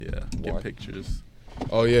Get pictures.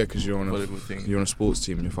 Oh yeah, because you're on Thing. you're on a sports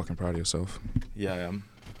team and you're fucking proud of yourself. Yeah, I am.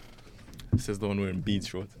 It says the one wearing bead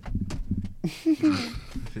shorts.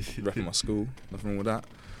 Repping my school. Nothing wrong with that.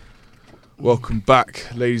 Welcome back,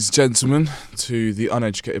 ladies and gentlemen, to the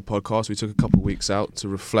Uneducated Podcast. We took a couple of weeks out to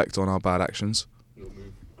reflect on our bad actions.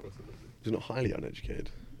 You're not highly uneducated.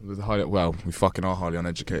 Well, we fucking are highly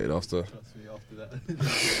uneducated after. Trust me, after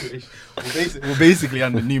that. We're basically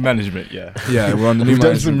under new management, yeah. Yeah, we're under new We've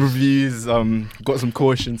done management. some reviews, got some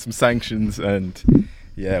cautions, some sanctions, and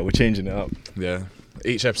yeah, we're changing it up. Yeah,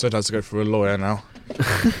 each episode has to go through a lawyer now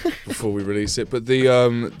before we release it. But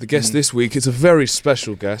the guest this week is a very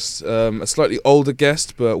special guest, a slightly older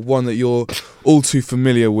guest, but one that you're all too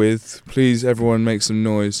familiar with. Please, everyone, make some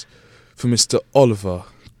noise for Mr. Oliver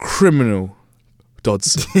Criminal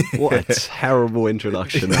Dodson. What a terrible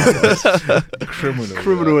introduction that was.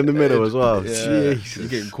 Criminal in the middle as well. Yeah. Jesus. You're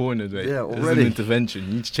getting cornered, mate. Yeah, There's already. an intervention.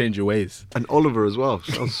 You need to change your ways. And Oliver as well.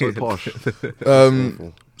 Sounds so posh.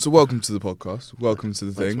 So welcome to the podcast. Welcome to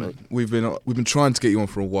the Thanks, thing. mate. We've been trying to get you on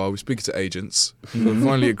for a while. We're speaking to agents. We've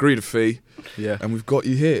finally agreed a fee, Yeah. and we've got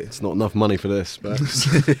you here. It's not enough money for this, but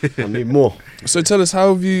I need more. So tell us,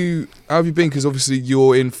 how have you been? Because obviously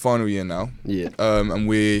you're in final year now. Yeah.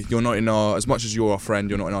 And you're not in our, as much as you're our friend,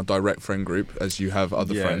 you're not in our direct friend group as you have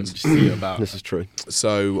other friends. Just see about. This is true.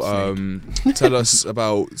 So tell us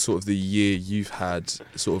about sort of the year you've had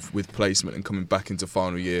sort of with placement and coming back into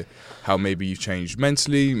final year, how maybe you've changed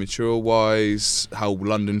mentally, mature wise, how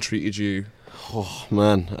London treated you. Oh,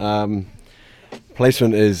 man.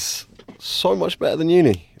 Placement is so much better than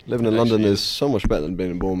uni. Living in London is so much better than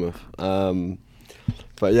being in Bournemouth.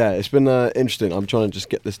 But yeah, it's been interesting. I'm trying to just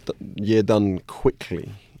get this year done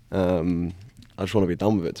quickly. I just want to be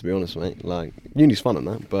done with it, to be honest, mate. Like, uni's fun and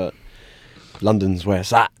that, but London's where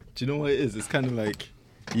it's at. Do you know what it is? It's kind of like,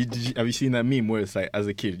 have you seen that meme where it's like, as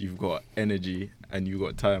a kid, you've got energy and you've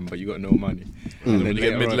got time, but you got no money. And then you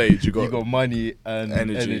get middle-aged, you got money and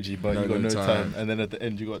energy, but you got no time. time. And then at the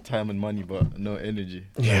end, you got time and money, but no energy.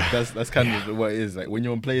 Yeah. That's kind of what it is. Like, when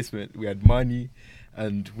you're on placement, we had money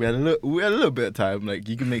and we had a little bit of time. Like,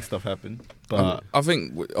 you can make stuff happen. But I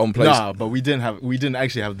think on placement. but we didn't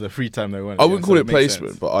actually have the free time that we wanted. I wouldn't call it makes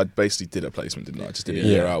placement, sense. but I basically did a placement, didn't I? I just did a Yeah.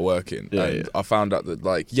 year out working. Yeah, and yeah. I found out that,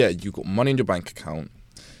 like, yeah, you've got money in your bank account,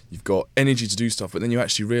 you've got energy to do stuff, but then you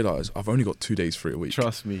actually realise, I've only got 2 days free a week.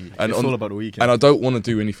 Trust me, And it's on- all about the weekend. And I don't want to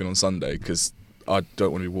do anything on Sunday because I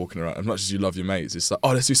don't want to be walking around. As much as you love your mates, it's like,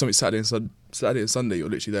 oh, let's do something Saturday and Sunday. You're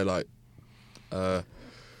literally there like,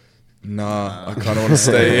 nah, I kind of want to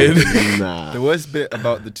stay in. Nah. The worst bit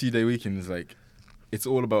about the 2-day weekend is like, it's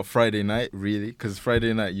all about Friday night, really. Because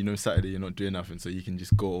Friday night, Saturday you're not doing nothing, so you can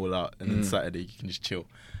just go all out, and then Saturday you can just chill.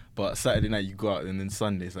 But Saturday night you go out, and then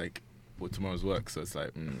Sunday it's like, well, tomorrow's work, so it's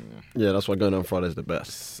like, Yeah, that's why going on Friday's the best.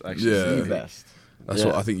 it's actually Yeah. the best. That's Yeah.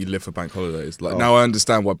 what I think you live for bank holidays. Like Oh. now I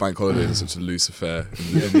understand why bank holidays are such a loose affair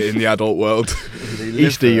in the adult world.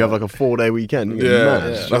 Easter, you have like a 4-day weekend. You get Yeah,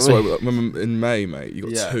 mad. Yeah. that's why I remember in May, mate, you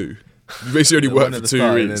got Yeah. 2. You basically only worked for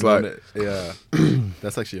 2 weeks. Like, yeah,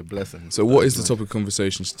 that's actually a blessing. so what is the topic of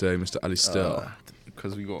conversation today, Mr. Alistair?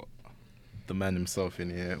 Because we got the man himself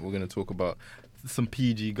in here. We're going to talk about some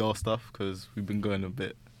PG girl stuff because we've been going a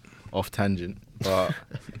bit off tangent, but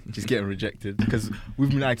just getting rejected because we've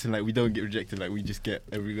been acting like we don't get rejected, like we just get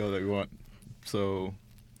every girl that we want. So,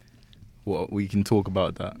 we can talk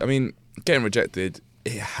about that. I mean, getting rejected,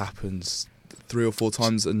 it happens 3 or 4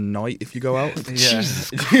 times a night if you go out. Yeah,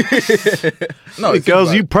 No, The think girls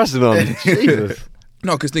about you it. press it on. Jesus.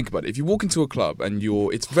 No, because think about it. If you walk into a club and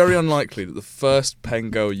it's very unlikely that the first pen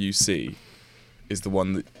girl you see is the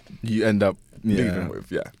one that you end up leaving with.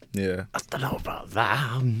 Yeah. Yeah, I don't know about that.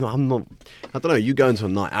 I'm not. I don't know. You go into a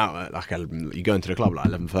night out at like you go into the club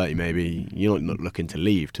at like 11:30 maybe. You're not looking to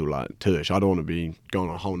leave till like 2ish. I don't want to be going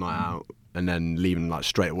on a whole night out and then leaving like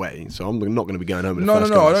straight away. So I'm not going to be going home. With the No.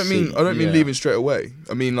 first I girl don't mean see. I don't mean Yeah. leaving straight away.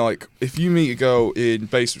 I mean, like, if you meet a girl in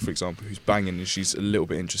basement, for example, who's banging and she's a little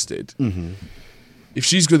bit interested, Mhm. if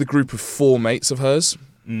she's with a group of 4 mates of hers,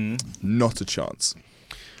 not a chance.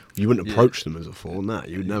 You wouldn't approach them as a 4. Nah,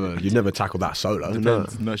 you'd never tackle that solo. No.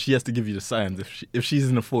 depends. No, she has to give you the signs. If she's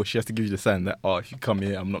in a 4, she has to give you the sign that, oh, if you come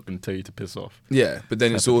here, I'm not going to tell you to piss off. Yeah, but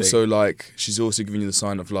then it's Type of also like she's also giving you the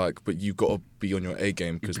sign of like, but you got to be on your A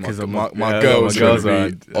game because Because my I'm my, not- my yeah, girls my are girls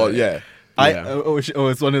going to be. are- Oh yeah, Yeah.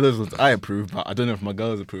 It's one of those ones I approve, but I don't know if my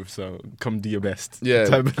girls approve. So come do your best. Yeah.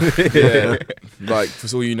 Type of- yeah. Like,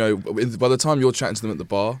 for all you know, by the time you're chatting to them at the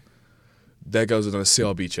bar, their girls have done a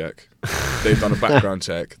CRB check. They've done a background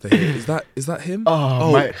check. Is that him?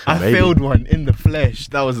 Oh, I maybe. failed one in the flesh.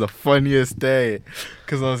 That was the funniest day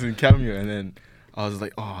because I was in Cameo and then I was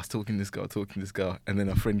like, oh, I was talking to this girl. And then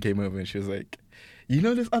a friend came over and she was like, you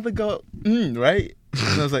know this other girl, right?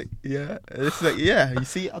 And I was like, yeah. And it's like, yeah, you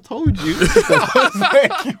see, I told you. That's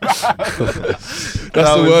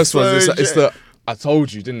the worst one. It's the, I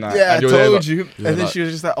told you, didn't I? Yeah, and I told you. And then she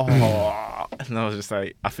was just like, oh. And I was just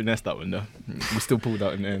like, I finessed that one though. We still pulled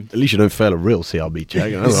out in the end. At least you don't fail a real CRB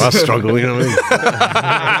check. I struggle, you know what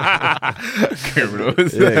I mean?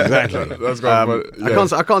 Criminals. Yeah, exactly. That's great, but, yeah.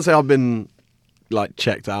 I can't say I've been like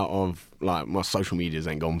checked out of like my social medias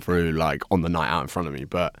ain't gone through like on the night out in front of me,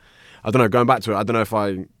 but I don't know. Going back to it, I don't know if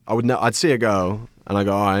I'd see a girl and I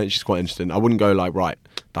go, all right, she's quite interesting. I wouldn't go like, right,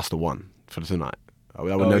 that's the one for tonight.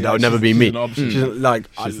 That would never be me. An option. She's like,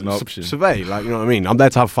 She's an option. Survey, like, you know what I mean? I'm there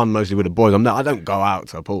to have fun mostly with the boys. I don't go out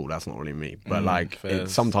to a pool. That's not really me. But like,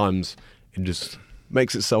 sometimes it just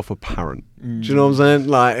makes itself apparent. Do you know what I'm saying?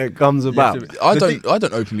 Like, it comes about. I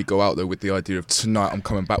don't openly go out though with the idea of tonight I'm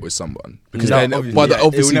coming back with someone, because No, then obviously,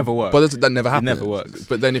 obviously it will never work. But that never happens. never works.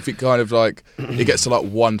 But then if it kind of like it gets to like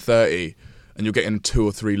 1:30 and you're getting 2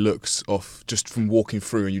 or 3 looks off just from walking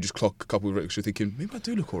through, and you just clock a couple of looks, you're thinking maybe I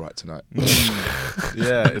do look all right tonight.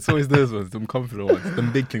 Yeah, it's always those ones, them confident ones,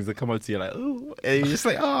 them big things that come up to you like, oh, and you're just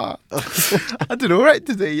like, I did all right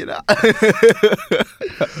today, you know. That's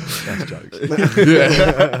jokes.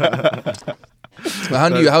 Yeah.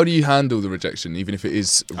 But how do you handle the rejection, even if it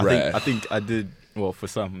is rare? I think I did well for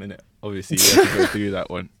some, innit? Obviously, you have to go through that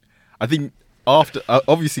one. I think after,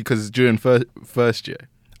 obviously, because during first year,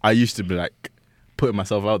 I used to be like putting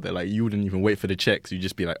myself out there. Like, you wouldn't even wait for the checks. You'd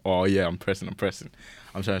just be like, oh yeah, I'm pressing. I'm trying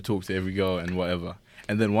to talk to every girl and whatever.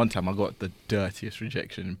 And then one time I got the dirtiest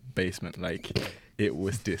rejection in basement. Like, it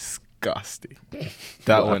was disgusting.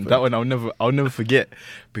 That one I'll never forget,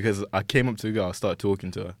 because I came up to a girl, I started talking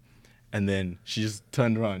to her, and then she just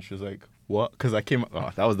turned around. She was like, what? Because I came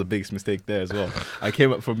up, that was the biggest mistake there as well. I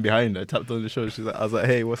came up from behind her, tapped on the shoulder. I was like,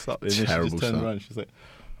 hey, what's up? And then she just turned around. She was like,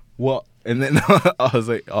 what? And then I was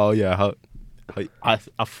like, oh yeah, I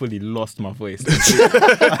fully lost my voice.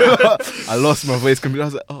 I lost my voice completely. I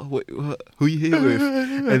was like, oh, wait, what? Who are you here with?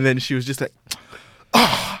 And then she was just like,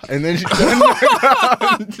 and then she turned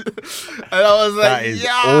around, and I was like, that is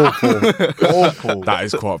awful. That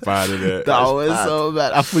is quite bad, isn't it? That was bad. So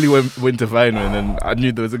bad. I fully went to find her, and then I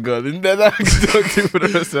knew there was a girl in there that I could talk to for the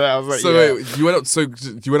rest of it. I was like, so wait, you went up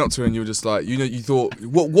to her and you were just like, you thought,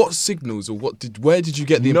 what signals or where did you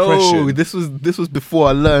get the impression? No, this was before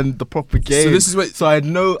I learned the proper game. So this is what. So I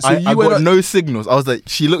got no signals. I was like,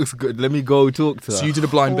 she looks good. Let me go talk to her. So you did a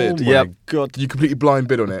blind bid. Yeah, God, you completely blind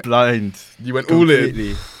bid on it. Blind. You went all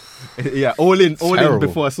in. Yeah, all in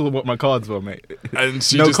before I saw what my cards were, mate. And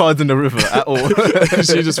she no cards in the river at all.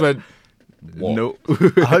 She just went, what? No.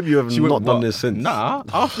 I hope you have not done this since. Nah,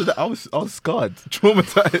 after that I was scarred,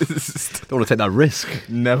 traumatized. Don't want to take that risk.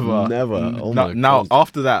 Never. Oh my now God.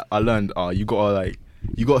 after that I learned, you gotta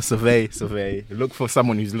survey, look for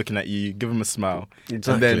someone who's looking at you, give them a smile. Exactly.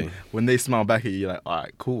 And then when they smile back at you, you're like,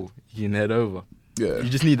 alright, cool, you can head over. Yeah. You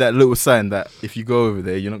just need that little sign that if you go over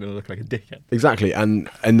there, you're not going to look like a dickhead. Exactly, and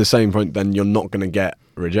in the same point, then you're not going to get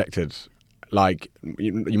rejected. Like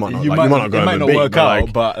you might not, it might not work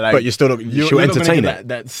out, but you're still not. She'll entertain it.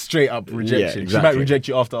 That straight up rejection. Yeah, exactly. She might reject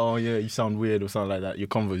you after, oh yeah, you sound weird or something like that. Your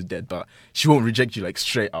convo is dead, but she won't reject you like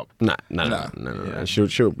straight up. No. Yeah.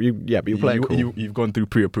 She'll. But you play it cool. You've gone through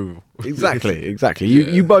pre-approval. Exactly.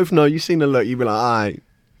 You both know. You've seen the look. You be like, alright.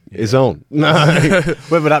 It's on. No,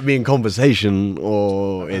 whether that be in conversation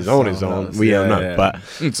or is on, we don't know. Yeah. But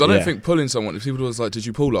so I don't think pulling someone. If people was like, "Did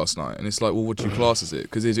you pull last night?" and it's like, "Well, what do you class as it?"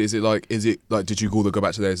 Because is it like, did you call the go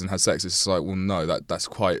back to theirs and have sex? It's like, well, no, that's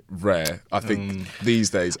quite rare. I think these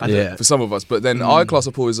days, for some of us. But then I class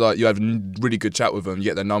up always like you have a really good chat with them, you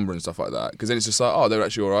get their number and stuff like that. Because then it's just like, oh, they're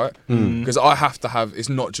actually all right. Because I have to have. It's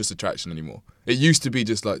not just attraction anymore. It used to be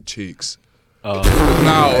just like cheeks.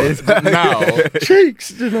 Now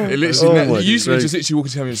cheeks. It literally used to be just literally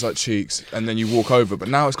walking to me, it's like cheeks, and then you walk over. But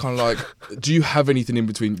now it's kind of like, do you have anything in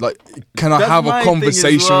between? Like, can I have a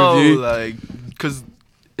conversation with you? Like, because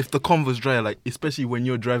if the convo's dry, like especially when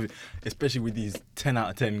you're driving, especially with these 10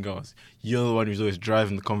 out of 10 girls, you're the one who's always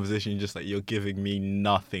driving the conversation. You're just like, you're giving me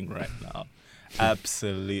nothing right now.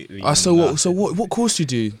 Absolutely. So what course do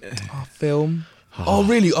you do? Film. Oh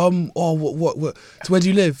really? What? So where do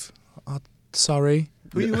you live? Sorry.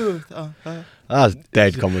 Who you with? That's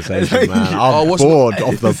dead conversation, man. I'm bored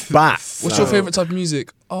off the bat. What's your favourite type of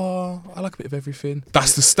music? Oh, I like a bit of everything.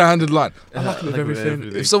 That's the standard line. I like a bit of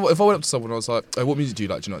everything. If I went up to someone, I was like, hey, what music do you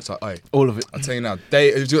like? Do you know? It's like, hey, all of it. I'll tell you now.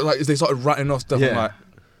 They started writing off stuff. I'm like,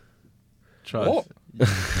 Trust. what?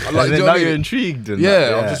 I Like, do you know now what I mean? you're intrigued. And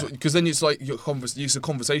Yeah, because then it's like it's a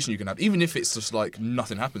conversation you can have, even if it's just like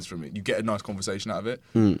nothing happens from it. You get a nice conversation out of it.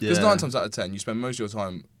 Because 9 times out of 10, you spend most of your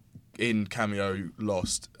time in Cameo,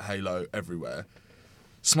 Lost, Halo, everywhere,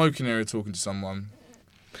 smoking area, talking to someone,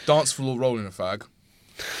 dance floor, rolling a fag,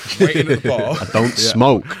 waiting at the bar, Don't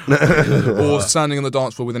smoke. or standing on the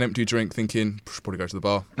dance floor with an empty drink, thinking should probably go to the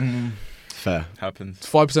bar. Fair. happens.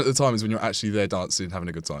 5% of the time is when you're actually there dancing, having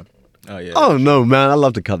a good time. Oh yeah. Oh no, man! I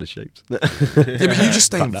love the colour shapes. Yeah, but you just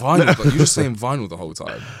stay in vinyl. Like, you just stay in vinyl the whole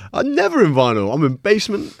time. I'm never in vinyl. I'm in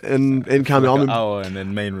basement in Cameo. Like I'm an hour and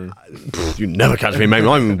then main room. You never catch me in main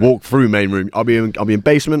room. I don't even walk through main room. I'll be in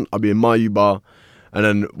basement. I'll be in my U bar, and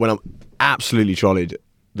then when I'm absolutely trolleyed,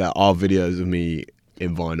 there are videos of me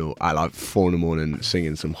in vinyl at like 4 a.m.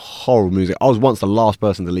 singing some horrible music. I was once the last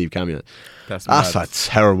person to leave Cameo. That's That's mad. a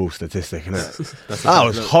terrible statistic, isn't it? That's a That bad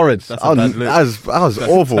was look. horrid. That's a bad look. That was That's a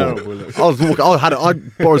awful. terrible look. I was walking. I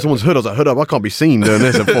borrowed someone's hood. I was like, hood up. I can't be seen doing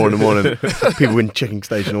this at 4 a.m. People in chicken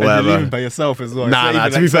station or And you're whatever. leaving by yourself as well. It's Nah, not nah.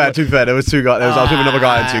 even To be like fair, there was 2 guys. I was with another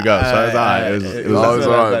guy and 2 girls, so it was alright. It was I was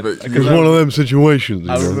alright, but it was one of them situations.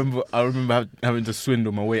 I you know? remember having to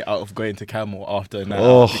swindle my way out of going to Camel after a night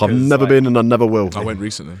Oh, out I've because, never like, been and I never will. I went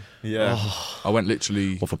recently. Yeah. I went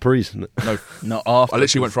literally. What for Prees? No, No, after. I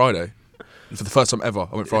literally went Friday. For the first time ever,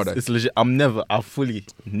 I went Friday. It's legit. I'm fully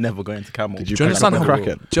never going to Camel. Did you Do you understand pick up how a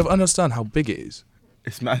crackhead? Do you ever understand how big it is?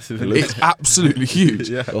 It's massive. It's absolutely huge.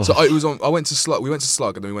 Yeah. So I was on. I went to Slug. We went to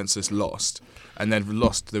Slug, and then we went to Lost. And then for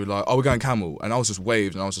Lost, they were like, "Oh, we're going Camel," and I was just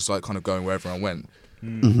waved, and I was just like, kind of going wherever I went.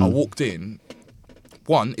 I walked in.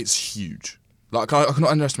 One, it's huge. Like I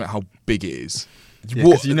cannot underestimate how big it is. Yeah,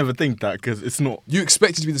 'cause you never think that because it's not. You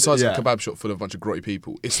expect it to be the size Yeah. of a kebab shop full of a bunch of grotty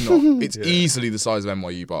people. It's not. It's easily the size of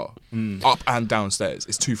NYU bar, up and downstairs.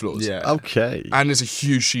 It's 2 floors. Yeah. Okay. And there's a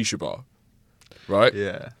huge shisha bar, right?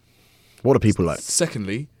 Yeah. What are people like?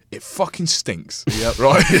 Secondly, it fucking stinks. Yep.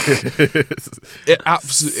 Right? It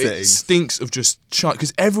absolutely Stinks. stinks of just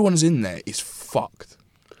because everyone's in there is fucked.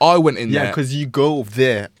 I went in Yeah, there. because you go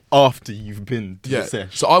there after you've been to the Yeah.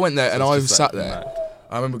 sesh. So I went there and So I it's just sat like there. mad.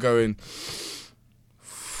 I remember going,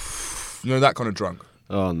 that kind of drunk.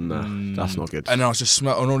 Oh no, that's not good. And I was just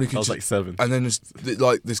smelling. And all you could I was just, like 7. and then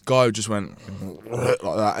this guy just went like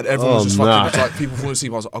that, and everyone was just nah. fucking like people falling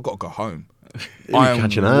asleep. I was like, I've got to go home. You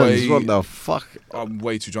catching hands? What the fuck? I'm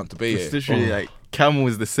way too drunk to be It's here. literally like Camel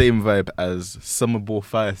is the same vibe as Summerball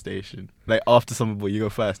Fire Station. Like after Summerball, you go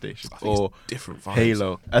Fire Station I think or it's different vibes.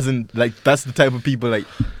 Halo. As in, like that's the type of people. Like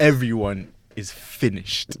everyone is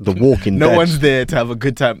finished. The Walking No Dead. one's there to have a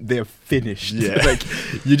good time. They're finished. Yeah. Like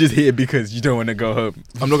you're just here because you don't want to go home.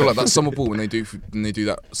 I'm not gonna like that summer ball when they do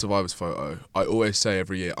that survivors photo. I always say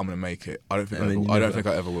every year I'm gonna make it. I don't think And I then will. you I don't never. think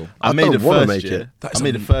I ever will. I made don't it wanna first make year. it. That is I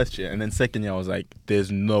made a- it first year, and then second year I was like,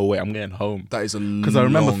 "There's no way I'm getting home." That is a Because I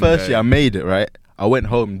remember long first day. year I made it right. I went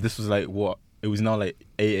home. This was like what? It was now like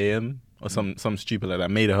 8 a.m. or some stupid like that. I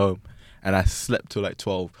made it home, and I slept till like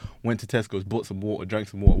 12. Went to Tesco's, bought some water, drank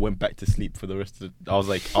some water, went back to sleep for the rest of the. I was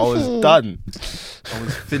like, I was done. I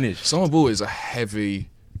was finished. Summer ball is a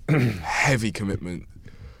heavy, heavy commitment.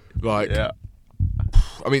 Like, Yeah.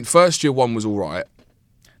 I mean, first year one was all right.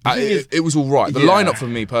 thing is- It was all right. The Yeah. lineup for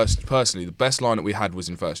me personally, the best lineup we had was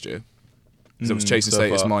in first year. So it was Chasing so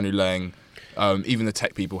Status, far. Manu Lang. Even the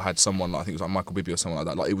tech people had someone like I think it was like Michael Bibby or someone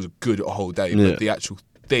like that. Like it was a good whole day, Yeah. but the actual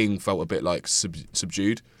thing felt a bit like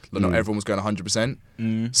subdued. Like not everyone was going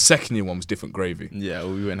 100%. Second year one was different gravy. Yeah,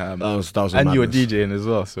 we went ham. That was and you were madness. DJing as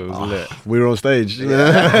well, so it was lit. We were on stage. And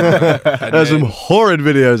There's some then- horrid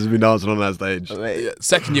videos of me dancing on that stage. Yeah,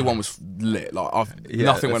 second year one was lit. Like Yeah,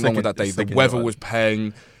 nothing the went wrong with second- that day. the The second weather year was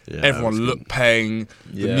paying. Yeah, Everyone it was looked paying.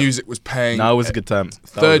 The Yeah. music was paying. No, it was a good time. That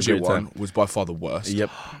was Third a year great one time. was by far the worst. Yep.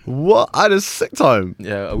 What? I had a sick time.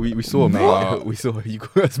 Yeah, we saw me. Nah. We saw you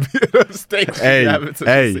guys be on stage. Hey, Yeah, it's a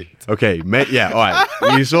hey, seat. okay, mate. Yeah, all right.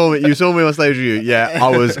 You saw me on stage with you. Yeah,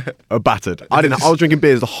 I was battered. I was drinking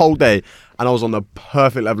beers the whole day, and I was on the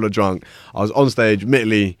perfect level of drunk. I was on stage.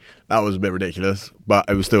 Admittedly, that was a bit ridiculous, but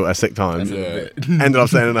it was still a sick time. Yeah. Ended up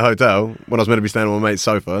staying in a hotel when I was meant to be staying on my mate's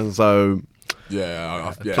sofa. So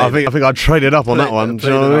Yeah, I think I traded up on that one. Do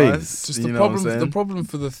you know what I mean? It's just You the know what I'm problem. The saying? problem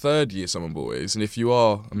for the third year Summer Boys, and if you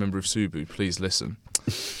are a member of Subu, please listen.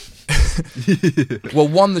 Well,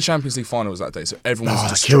 one, the Champions League final was that day, so everyone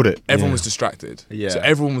was I killed it. Everyone Yeah. was distracted. Yeah. So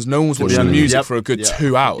no one was To be watching the honest. music Yep. for a good Yeah.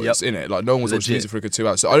 2 hours Yep. in it. Like no one was watching Legit. music for a good 2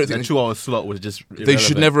 hours. So I don't The think 2 hour slot was just. they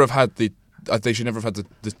should never have had the they should never have had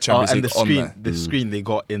the Champions and League the on screen, there. the screen they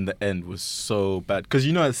got in the end was so bad. Because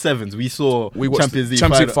you know at sevens we saw We watched Champions League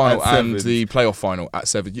final at and sevens. the playoff final at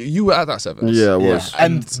 7. You were at that 7. Yeah, it Yeah, was.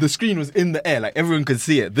 and the screen was in the air, like everyone could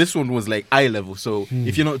see it. This one was like eye level, so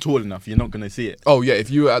if you're not tall enough, you're not gonna see it. Oh yeah, if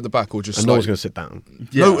you were at the back or just And no one's going to sit down.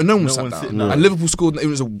 no one sat sitting down. And Liverpool scored. It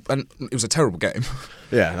was a terrible game.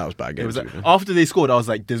 Yeah, that was a bad game. It was to like, be fair. after they scored, I was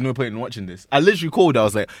like, "There's no point in watching this." I literally called. I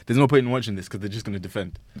was like, "There's no point in watching this because they're just gonna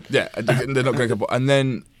defend." Yeah, and they're not going to get. And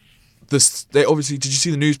then they obviously. Did you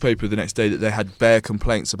see the newspaper the next day that they had bare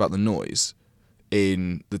complaints about the noise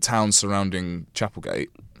in the town surrounding Chapelgate?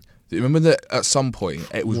 Do you remember that at some point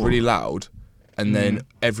it was really loud, and then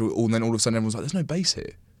all of a sudden everyone was like, "There's no bass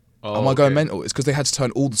here." Am I going mental? It's because they had to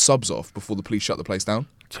turn all the subs off before the police shut the place down.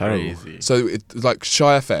 Crazy. So it like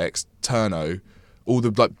Shy FX, Turno, all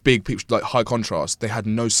the like big people, like high contrast, they had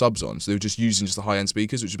no subs on, so they were just using just the high end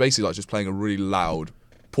speakers, which is basically like just playing a really loud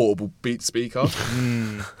portable Beat speaker.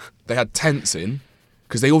 They had tents in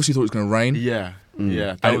because they obviously thought it was going to rain. Yeah,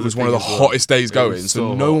 yeah. And it was one of the hottest days It going, was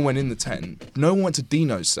so so no hot. one went in the tent. No one went to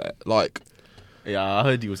Dino's set. Like, Yeah, I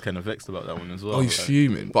heard he was kind of vexed about that one as well. oh, he's like-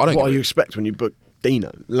 fuming. But I don't. What get do you it. expect when you book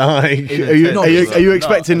Dino? Like, In a are you, tent. are you, No, are you no,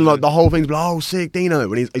 expecting no. like the whole thing to be like, oh, sick Dino?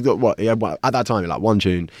 When he got what? He had what at that time, like one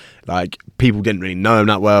tune. Like people didn't really know him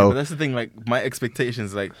that But well. that's the thing. Like my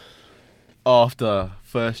expectations, like after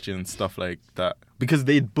first year and stuff like that, because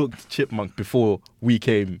they booked Chipmunk before we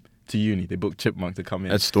came to uni. They booked Chipmunk to come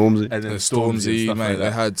in, That's Stormzy. and then Stormzy, Stormzy, and stuff mate. like They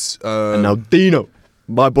that. had. And now Dino,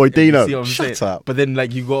 my boy You Dino. see what I'm Shut saying? up. But then,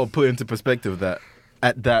 like, you got to put into perspective that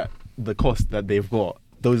at the cost that they've got,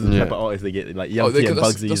 those are the Yeah. type of artists they get, like Young Oh, they T could- and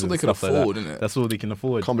that's Bugsy what and they could stuff like afford, that. innit? That's all they can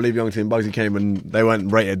afford. Can't believe Young T and Bugsy came and they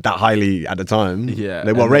weren't rated that highly at the time. Yeah,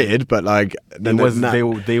 they were and rated, but like They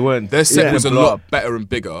weren't. Their set Yeah. was a blow lot up. better and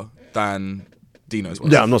bigger than Dino's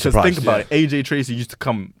was. Yeah, I'm not Because surprised. think about it, AJ Tracy used to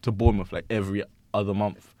come to Bournemouth like every other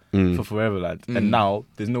month for Forever Lad, and now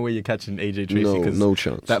there's no way you're catching AJ Tracy No, because no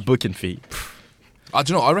chance. that booking fee. I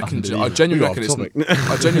don't know. I reckon. I Unbelievable. genuinely We reckon got it's. off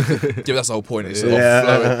I genuinely think, yeah, that's the whole point. It's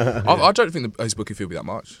Yeah. I don't think his booking fee will be that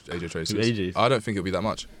much. AJ Tracy. AJ's. I don't think it'll be that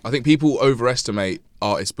much. I think people overestimate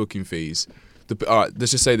artist booking fees. All right,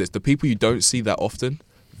 let's just say this: the people you don't see that often,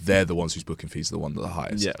 they're the ones whose booking fees are the one that are the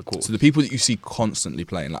highest. Yeah, of course. So the people that you see constantly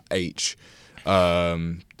playing, like H,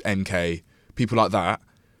 NK, people like that,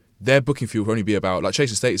 their booking fee will only be about like Chase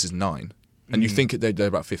and Status is 9, and you think they're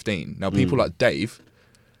about 15. Now people like Dave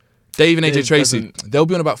and AJ Dave Tracy, doesn't- they'll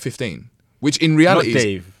be on about 15, which in Not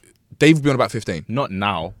reality, Dave, will be on about 15. not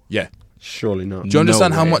now. Yeah. Surely not. Do you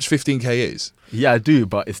understand how way. much 15k is? Yeah, I do,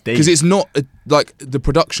 but it's Dave. Because it's not like the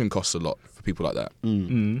production costs a lot for people like that.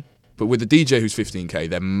 But with the DJ who's 15k,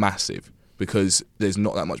 they're massive because there's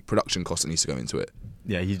not that much production cost that needs to go into it.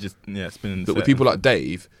 Yeah, he's just spinning. But with people like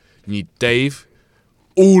Dave, you need Dave,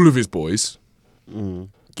 all of his boys.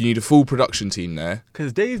 You need a full production team there.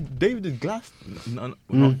 because Dave did Glass, not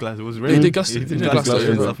Glass. It was He Ray. did Glass- he did Glass, and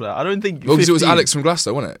yeah. stuff like that. I don't think. Well, because it was 15 Alex from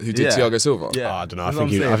Glasto, wasn't it? Who did Yeah. Thiago Silva. Yeah, I don't know. I That's think what I'm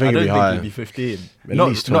he- I saying. think it'd be don't higher. He'd be 15. At Not,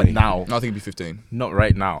 least not 20. now. No, I think it'd be 15. Not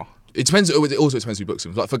right now. It depends. It also depends who books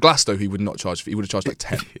him. Like for Glasto, he would not charge. He would have charged like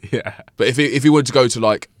 10. Yeah. But if he were to go to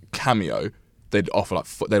like Cameo, they'd offer like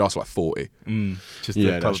they'd ask for like 40. Just Yeah,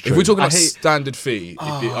 the that's cover. true. If we're talking I about hate- standard fee,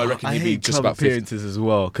 I reckon I he'd be hate just club about 50. appearances as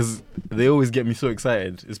well because they always get me so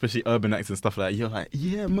excited, especially urban acts and stuff like that. You're like,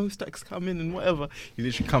 yeah, most acts come in and whatever. He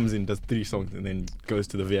literally comes in, does 3 songs, and then goes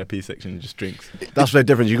to the VIP section and just drinks. That's the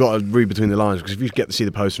difference. You got to read between the lines because if you get to see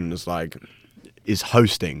the poster and it's like, is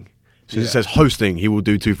hosting. So if it Yeah. says hosting, he will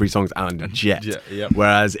do 2-3 songs and jet. Yeah.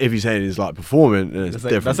 Whereas if you say it's like performing, then it's That's like,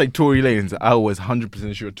 different. that's like Tory Lanez. I was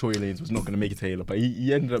 100% sure Tory Lanez was not going to make it to Halo, but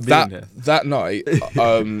he ended up being there. That night,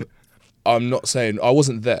 I'm not saying I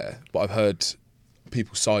wasn't there, but I've heard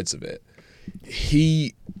people's sides of it.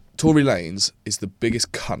 Tory Lanez is the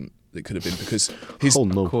biggest cunt that could have been because Oh,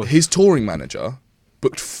 no. his touring manager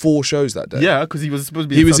booked 4 shows that day. Yeah, because he was supposed to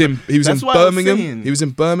be. He was in That's what I was Birmingham. saying. He was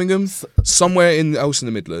in Birmingham, somewhere else in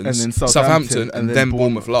the Midlands, and then Southampton, and then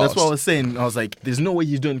Bournemouth last. That's what I was saying. I was like, "There's no way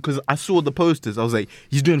he's doing." Because I saw the posters. I was like,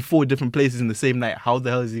 "He's doing 4 different places in the same night. How the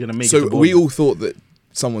hell is he gonna make it?" So to we Bournemouth? all thought that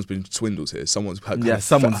someone's been swindled here. Someone's had he's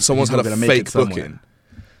had not a gonna make fake it somewhere. booking.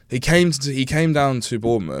 He came down to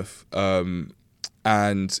Bournemouth,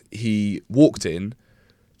 and he walked in,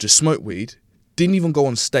 just smoked weed, didn't even go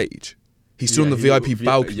on stage. He stood on the VIP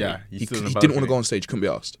balcony. yeah, he he stood on the didn't want to balcony. go on stage. Couldn't be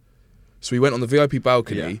asked. So he went on the VIP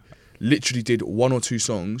balcony, Yeah. literally did 1 or 2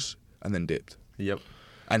 songs, and then dipped. Yep.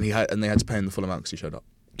 And they had to pay him the full amount because he showed up.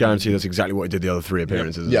 Guarantee that's exactly what he did the other 3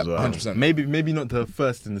 appearances Yeah, as well. 100%. Maybe not the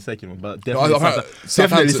first and the second one, but No, definitely, Southampton-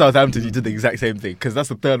 definitely Southampton. He did the exact same thing because that's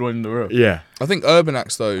the 3rd one in a row. Yeah. I think urban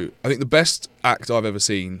acts though. I think the best act I've ever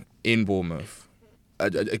seen in Bournemouth,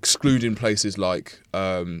 excluding places like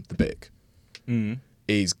the Bic,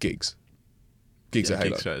 is gigs. Gigs at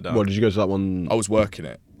Halo. What, did you go to that one? I was working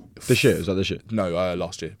it. This year? Is that this year? No,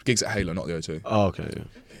 last year. Gigs at Halo, not the O2. Oh, okay. Yeah.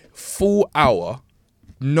 Full hour,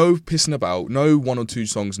 no pissing about, no 1 or 2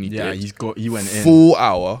 songs, and he went in. Full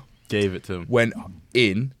hour. Gave it to him. Went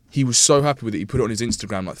in. He was so happy with it. He put it on his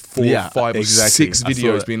Instagram like 4, 5, or 6 I saw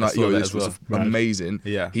videos, that. being I like, saw "Yo, that this as was well. amazing."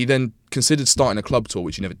 Yeah. He then considered starting a club tour,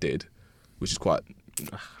 which he never did, which is quite.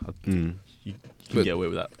 You can get away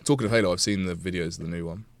with that. Talking of Halo, I've seen the videos of the new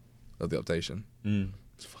one, of the updation.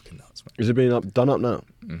 It's fucking nuts, man. Is it being done up now?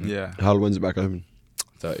 Yeah. When's it back open?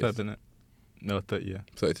 30th. Isn't it? No, 30, yeah.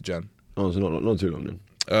 30th of Jan. Oh, it's not too long then.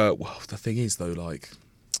 Well, the thing is though, like,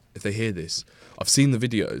 if they hear this, I've seen the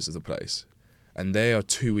videos of the place, and they are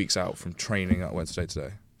 2 weeks out from training at Wednesday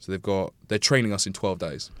today. So they're training us in 12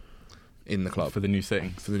 days in the club For the new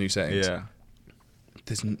settings. for the new settings. Yeah.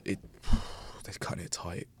 They're cutting it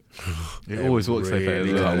tight. It always works like that. Really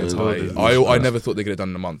as well. cutting it It's tight. always- I never thought they could have done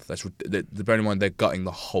in a month. Bearing in mind they're gutting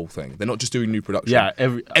the whole thing. They're not just doing new production. Yeah,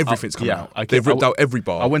 everything's coming out. I They've ripped out every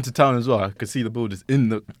bar. I went to town as well. I could see the builders in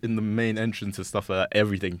the main entrance and stuff like that.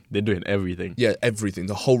 Everything. They're doing everything. Yeah, everything.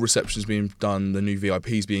 The whole reception's being done. The new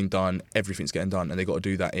VIP's being done. Everything's getting done, and they got to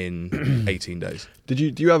do that in 18 days. Do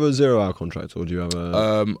you have a 0-hour contract or do you have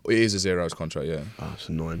a? It is a 0 hours contract. Yeah. Oh, it's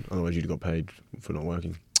annoying. Otherwise, you'd got paid for not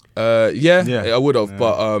working. Yeah, I would have, Yeah.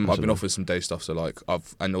 but I've been annoying. offered some day stuff. So like,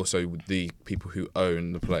 and also the people who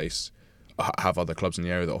own the place have other clubs in the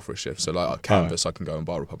area that offer a shift. So like, at Canvas, I can go, and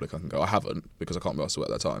Bar Republic, I can go. I haven't because I can't be asked to work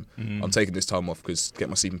that time. I'm taking this time off because get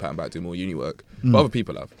my sleeping pattern back, do more uni work. But other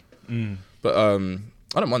people have. But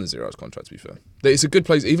I don't mind the 0 hours contract. To be fair, it's a good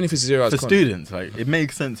place, even if it's a 0 hours For contract. students, like it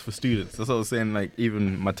makes sense for students. That's what I was saying. Like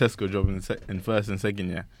even my Tesco job in first and second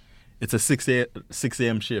year, it's a 6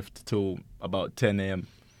 a.m. shift till about 10 a.m.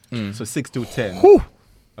 So 6 till 10,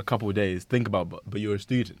 a couple of days. Think about, but you're a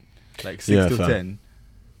student, like 6 till fair. 10,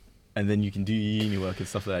 and then you can do your uni work and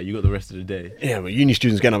stuff like that. You got the rest of the day. Yeah, but uni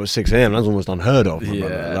students getting up at 6 a.m. That's almost unheard of. Yeah,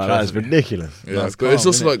 that is trust me. ridiculous. Yeah, That's but it's calm,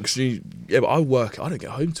 also innit? like, but I work. I don't get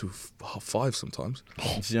home till 5:30 sometimes. Do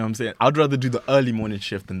you know what I'm saying? I'd rather do the early morning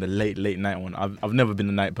shift than the late night one. I've never been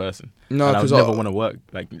a night person. No, and I would 'cause never want to work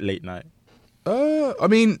like late night. I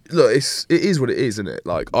mean, look, it is what it is, isn't it?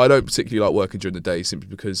 Like, I don't particularly like working during the day simply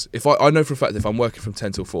because if I know for a fact if I'm working from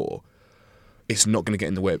 10 till 4, it's not going to get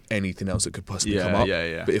in the way of anything else that could possibly come up.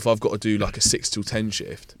 Yeah. But if I've got to do like a 6 till 10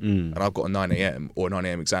 shift and I've got a 9 a.m. or a 9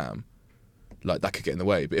 a.m. exam, like that could get in the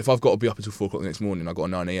way. But if I've got to be up until 4 o'clock the next morning and I've got a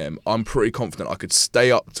 9 a.m., I'm pretty confident I could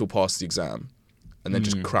stay up till past the exam and then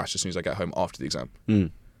just crash as soon as I get home after the exam.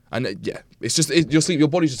 And it's just your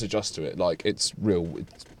body just adjusts to it. Like it's real.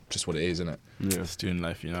 It's just what it is, isn't it? Yeah, student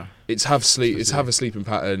life, you know. It's have a sleeping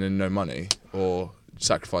pattern and no money, or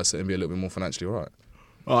sacrifice it and be a little bit more financially alright.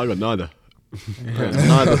 Oh, I got neither.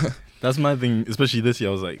 Neither. That's my thing, especially this year.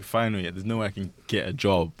 I was like, final year, there's no way I can get a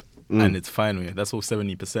job, and it's final year. That's all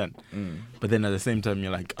 70%. But then at the same time,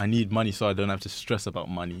 you're like, I need money so I don't have to stress about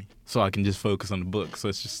money, so I can just focus on the book. So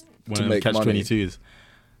it's just one To of the make money. catch-22s.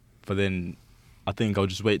 But then I think I'll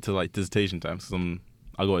just wait till like dissertation time because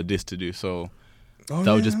I got a diss to do. So that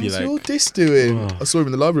would just be how's like, your disc doing? I saw him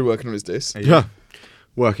in the library working on his disc. Yeah.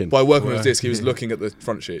 Working. By working on his disc, he was looking at the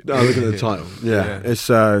front sheet. Oh, look at the title. Yeah, it's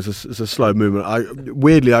a slow movement.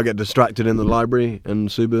 Weirdly, I get distracted in the librry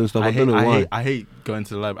and Suba and stuff. I don't know why. I hate going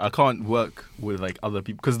to the library. I can't work with like other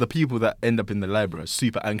people because the people that end up in the library are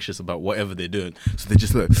super anxious about whatever they're doing. So they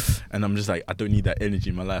just look, and I'm just like, I don't need that energy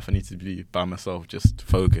in my life. I need to be by myself, just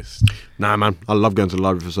focused. Nah, man, I love going to the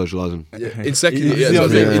library for socialising. In second You year, see what I'm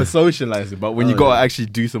saying? yeah. For socializing, but when you gotta actually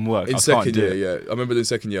do some work, in I second can't do year, it. I remember in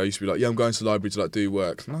second year, I used to be like, I'm going to the library to like do work.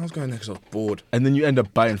 No, I was going there because I was bored. And then you end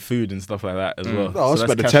up buying food and stuff like that as well. Oh, I So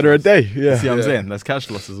spent a that's tenner a cash day. loss. Yeah. See what I'm Yeah. saying? That's cash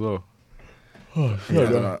loss as well. I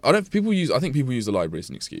don't know. I think people use the library as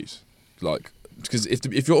an excuse, like because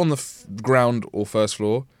if you're on the ground or first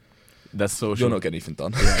floor, That's social. you're not getting anything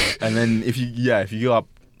done. And then if you go up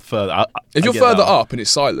further, If you're I get further that. up and it's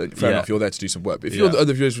silent, fair Yeah. enough, you're there to do some work. But if Yeah. you're the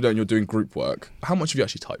other viewers and you're doing group work, how much have you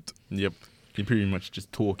actually typed? Yep, you're pretty much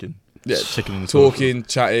just talking. Yeah, checking in the talking,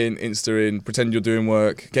 chatting, Instaing, pretend you're doing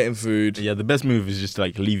work, getting food. Yeah, the best move is just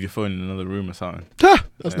like leave your phone in another room or something.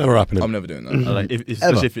 That's never happening. I'm never doing that. Or, like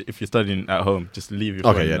especially if you're studying at home, just leave your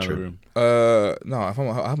phone Okay, in yeah, another true. room No,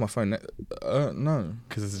 I have my phone. No.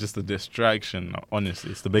 because it's just a distraction. Honestly,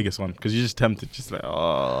 it's the biggest one because you're just tempted, just like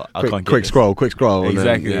I can't get quick this. scroll. and then-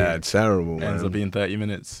 Exactly. yeah, it's terrible. Ends Man. up being 30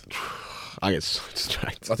 minutes. I get so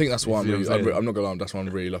distracted. I think that's why I'm You see what I'm saying? I'm not gonna lie. That's why I'm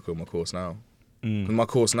really lucky with my course now. Mm. In my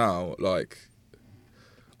course now, like,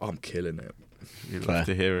 I'm killing it. You'd Fair. love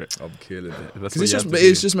to hear it. I'm killing it. That's Because what it's you just have to do.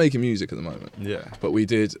 it's just making music at the moment. Yeah. But we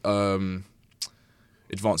did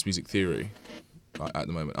advanced music theory like, at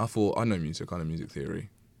the moment. I thought I know music theory.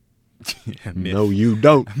 Yeah, No, you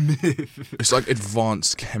don't. It's like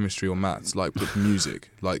advanced chemistry or maths, like with music.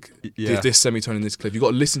 Like Yeah. this semitone in this clip. You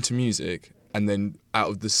got to listen to music, and then out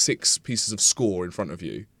of the 6 pieces of score in front of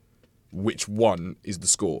you, which one is the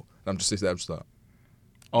score? And I'm just sitting there, I'm just like,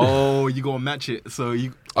 Oh, you gotta match it. So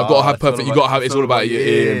you. I've got to have it's all perfect. You got to have. It's all about your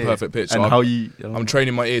ear and yeah. perfect pitch. So And I'm, how you. I'm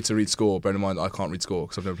training my ear to read score. Bear in mind, I can't read score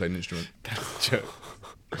because I've never played an instrument.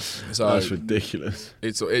 So That's ridiculous.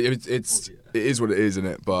 it is what it is, isn't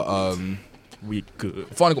it? But We good.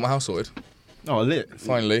 finally got my house sorted. Oh, lit.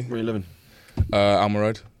 Finally, Where are you living? Alma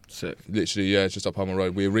Road. Sick. Literally, yeah, just up Alma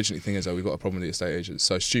Road. We originally think is that we got a problem with the estate agents,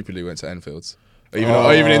 so stupidly went to Enfields. Even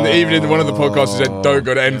in one of the podcasts we said don't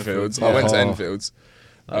go to Enfields. I went to Oh. Enfields,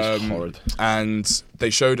 That's horrid. and they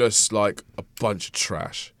showed us like a bunch of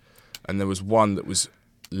trash, and there was one that was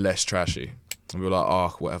less trashy, and we were like,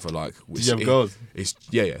 oh, whatever. Like, Did you have girls? It's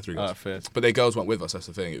 3 girls. Ah, fair. But their girls weren't with us. That's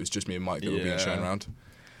the thing. It was just me and Mike that were being Yeah. shown around.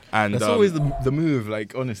 And That's always the move.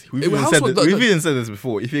 Like honestly, we've It was even said household- this, we've even said this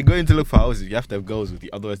before. If you're going to look for houses, you have to have girls with you.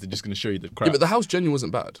 Otherwise, they're just going to show you the crap. yeah, but the house genuinely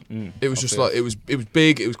wasn't bad. It was just fair. like it was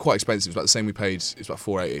big. It was quite expensive. It was like the same we paid. It was about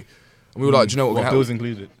 $480, and we were like, do you know what? What bills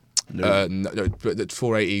included? No, but the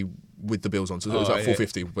 $480 with the bills on, so it was Oh, like yeah.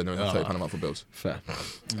 $450 when they were £30 a month for bills. Fair.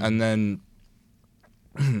 And then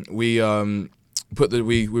we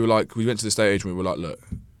we were like, we went to the estate agent. We were like, look,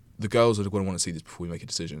 the girls are going to want to see this before we make a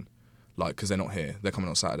decision, like because they're not here. They're coming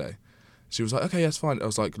on Saturday. She was like, okay, that's fine. I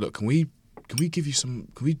was like, look, can we give you some?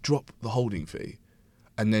 Can we drop the holding fee,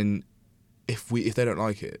 and then if they don't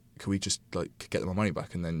like it, can we just like get them our money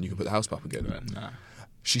back, and then you can put the house back again? Nah.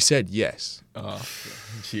 She said yes. Oh,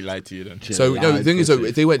 she lied to you then. So no, the lied, thing is, though,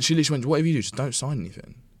 pussy. they went. She literally went, whatever you do, just don't sign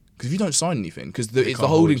anything. Because if you don't sign anything, because the can't holding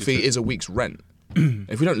hold you fee to- is a week's rent.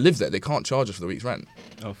 If we don't live there, they can't charge us for the week's rent.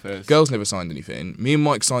 Oh, fair. Girls never signed anything. Me and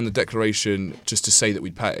Mike signed the declaration just to say that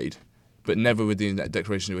we'd paid, but never with the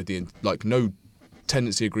declaration with the like no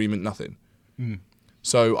tenancy agreement, nothing.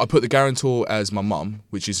 So I put the guarantor as my mum,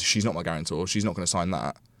 which is she's not my guarantor. She's not going to sign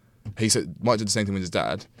that. He said Mike did the same thing with his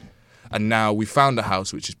dad, and now we found a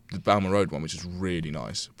house which is the Balmer Road one, which is really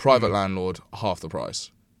nice. Private landlord, half the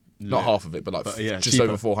price. Not Yeah. half of it, but like But, yeah, just cheaper.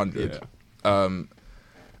 over 400.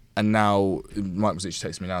 And now Mike was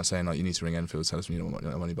literally texting me now saying like you need to ring Enfield, tell us when you don't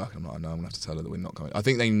want money back. And I'm like, no, I'm gonna have to tell her that we're not coming. I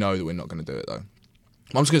think they know that we're not gonna do it though.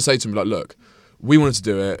 I'm just gonna say to them like, look, we wanted to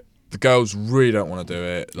do it. The girls really don't want to do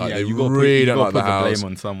it. Like they you gotta really you don't gotta like the put house.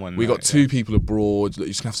 blame on someone. We got like, 2 people abroad. Look, you're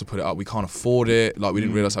just gonna have to put it up. We can't afford it. Like we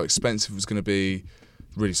didn't realize how expensive it was gonna be.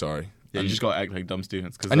 Really sorry. Yeah, you just gotta act like dumb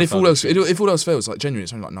students. And if all else fails, like genuinely,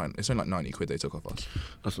 it's only like 90 quid they took off us.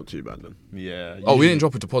 That's not too bad then. Yeah. Oh, we didn't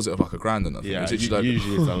drop a deposit of like $1,000 or nothing. Yeah, It was literally like,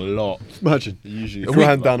 usually it's a lot. Imagine. Usually, A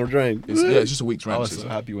Grand week- down the drain. it's just a week's I rent. was so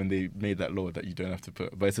happy when they made that law that you don't have to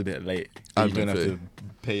put, but it's a bit late. You Admin don't have fee. to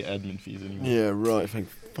pay admin fees anymore. Yeah, right. Thank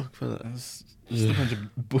fuck for that. That's just a bunch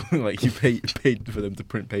of like you paid for them to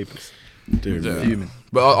print papers. Dude, Yeah. Fuming.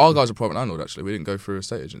 But our guy's a private landlord, actually. We didn't go through a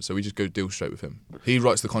estate agent, so we just go deal straight with him. He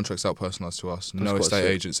writes the contracts out personalised to us. No quite estate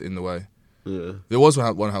sick. agents in the way. Yeah. There was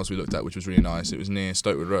one house we looked at, which was really nice. It was near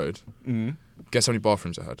Stokewood Road. Mm. Guess how many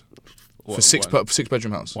bathrooms it had? For What, six one?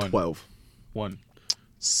 6-bedroom house. 12. One.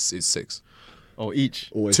 It's 6. Oh,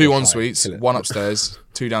 each. Always 2 go high, en suites, kill it. 1 upstairs,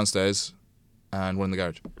 2 downstairs, and 1 in the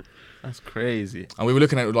garage. That's crazy. And we were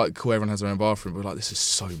looking at it like, cool, everyone has their own bathroom. But we're like, this is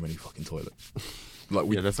so many fucking toilets. Like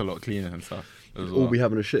we Yeah, that's a lot cleaner and stuff. as All well. be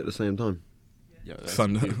having a shit at the same time. Yeah, that's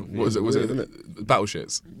Thunder. beautiful. What was it? Was Weird, it battle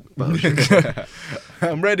shits?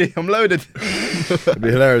 I'm ready. I'm loaded. It'd be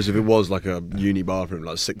hilarious if it was like a uni bathroom,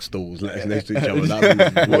 like 6 stalls next to each other.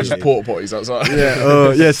 That'd be What, just porta potties outside?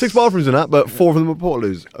 yeah, 6 bathrooms in that, but 4 of them are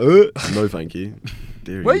portaloos. No, thank you.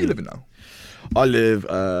 Dear Where are me. you living now? I live.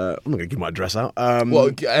 I'm not gonna give my address out.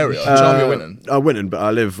 What area? Charmy or Winton? Winton, but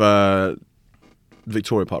I live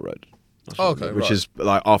Victoria Park Road. That's Oh, what I okay, live, which right. is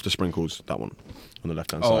like after Sprinkles. That one on the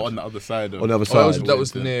left hand Oh, side. on the other side. Of On the other Oh, side. that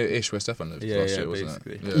was Winton. near-ish where Stefan lived Yeah, last yeah, year, wasn't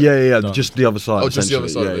basically. it? Yeah, Done. just the other side. Oh, just the other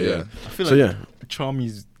side of essentially. it, yeah. I feel So like yeah,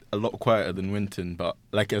 Charmy's a lot quieter than Winton, but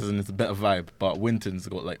like as in it's a better vibe. But Winton's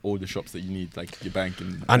got like all the shops that you need, like your bank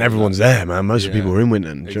and everyone's there, man. Most of the Yeah. people are in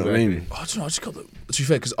Winton. Do you know what I mean? Exactly. Oh, I don't know. I just got the. To be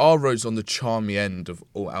fair, because our road's on the Charmy end of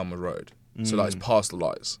Alma Road, so like it's past the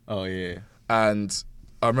lights. Oh yeah. And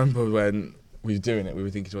I remember when we were doing it, we were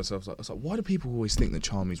thinking to ourselves, like, I was like, why do people always think that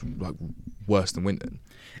Charmy's like worse than Winton?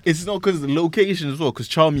 It's not because of the location as well, because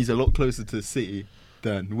Charmy's a lot closer to the city.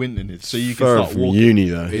 than Winton is. So you can Further start from walking. uni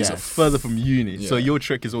though. It's Yeah, a further from uni. So Yeah. your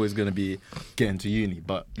trick is always going to be getting to uni,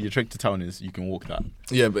 but your trick to town is you can walk that.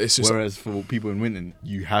 Yeah, but it's just. Whereas for people in Winton,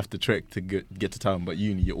 you have to trek to get to town, but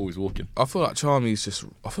uni you're always walking. I feel like Charmy's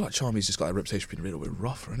just got a reputation for being a little bit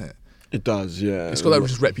rougher, innit? It does, yeah. It's got that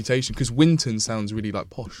just reputation because Winton sounds really like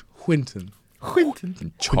posh. Winton. Winton.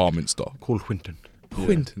 And charming stuff. called Winton.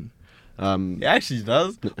 Winton. It actually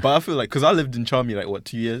does, but I feel like because I lived in Charmy like what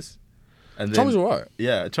 2 years, and then, Charmy's alright.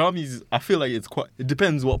 Yeah, Charmy's. I feel like it's quite. It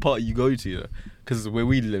depends what part you go to, because where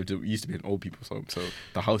we lived, it used to be an old people's home, so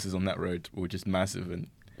the houses on that road were just massive and.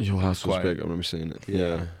 Your house was Quite. big. I remember seeing it.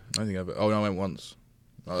 Yeah. I don't think I've. Oh no, I went once.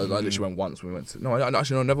 I literally went once when we went to. No, I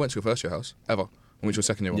never went to your first year house ever. I went to your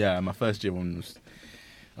second year one. Yeah, my first year one was.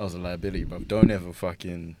 I was a liability, bro. Don't ever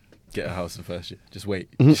fucking get a house in first year. Just wait.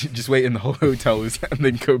 Just wait in the hotels and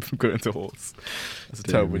then go into halls. That's a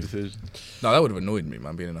terrible decision. No, that would have annoyed me,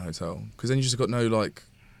 man, being in a hotel. Because then you just got no like.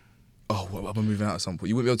 Oh, well, I'm moving out at some point.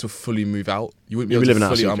 You wouldn't be able to fully move out. You wouldn't be You'd able be to living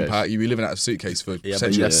out of fully a suitcase. unpack. You'd be living out of a suitcase for but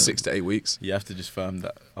essentially yeah. 6 to 8 weeks. You have to just firm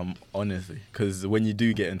that. Honestly, because when you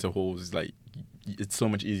do get into halls, like it's so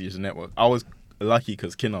much easier to network. I was lucky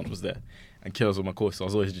because Kinnan was there, and Kinnan was on my course. So I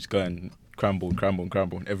was always just going Cranbourne.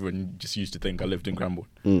 Everyone just used to think I lived in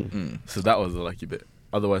Cranbourne. So that was the lucky bit.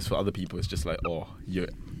 Otherwise, for other people, it's just like, oh, you're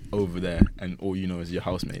over there, and all you know is your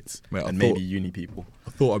housemates Mate, I and thought- maybe uni people. I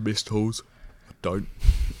thought I missed halls. I don't.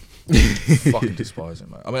 Fucking despise it,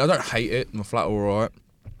 mate. I mean, I don't hate it. My flat all right.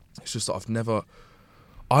 It's just that I've never.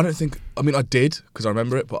 I don't think. I mean, I did because I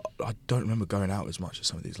remember it, but I don't remember going out as much as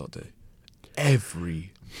some of these lot do.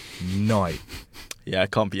 Every night. Yeah,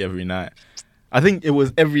 it can't be every night. I think it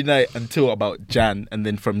was every night until about Jan, and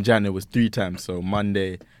then from Jan it was 3 times. So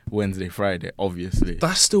Monday, Wednesday, Friday, obviously.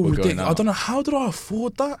 That's still We're going ridiculous. I out. don't know how did I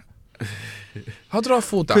afford that. How did I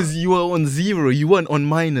afford that? Because you were on zero, you weren't on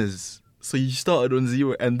minors. So you started on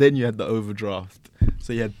zero, and then you had the overdraft.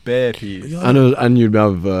 So you had bare fees. Yeah. And you'd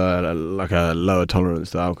have like a lower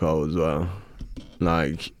tolerance to alcohol as well.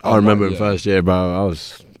 Like Oh, I remember right, in yeah. first year, bro, I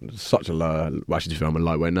was such a low. Well, actually, to be fair, I'm a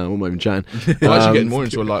lightweight now. I'm not even chatting. I'm actually getting more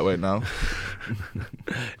into a lightweight now.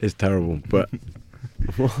 It's terrible, but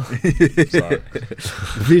Sorry.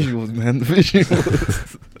 Visuals, man,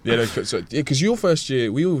 visuals. Yeah, because your first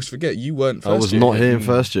year, we always forget you weren't. I First was year. not here in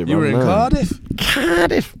first year. You bro, were in no.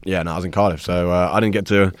 Cardiff. Yeah, no, I was in Cardiff, so I didn't get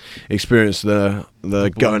to experience the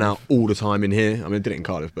going out all the time in here. I mean, I did it in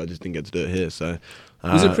Cardiff, but I just didn't get to do it here. So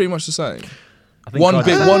Was it pretty much the same? I think One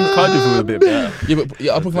Cardiff- big one. Cardiff was a bit better.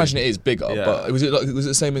 Yeah, I can imagine it is bigger. Yeah. But was it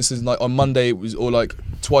the same as like on Monday it was, or like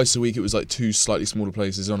twice a week it was like 2 slightly smaller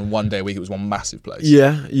places, and on one day a week it was one massive place.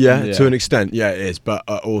 yeah, Yeah. to an extent, yeah, it is. But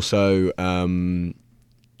also,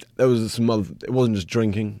 there was some other. It wasn't just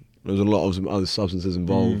drinking. There was a lot of some other substances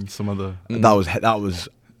involved. Some other. That was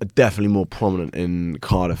definitely more prominent in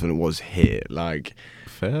Cardiff than it was here. Like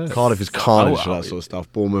Fair. Cardiff is carnage Oh, for that sort of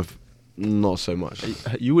stuff. Bournemouth, not so much.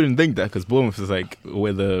 You wouldn't think that because Bournemouth is like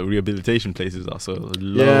where the rehabilitation places are. So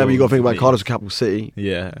Yeah, but you got to think about loads of Cardiff's a capital city,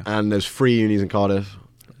 Yeah. and there's 3 unis in Cardiff.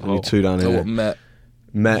 Only Oh. 2 down So here. what Met?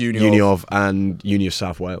 Met, Uni Uni of- of, and Uni of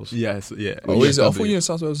South Wales. Yes. Yeah. Oh, is it? I thought USW. you in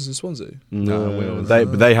South Wales was in Swansea. No, Wales.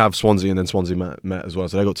 but they have Swansea and then Swansea Met as well.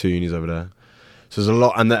 So they got 2 unis over there. So there's a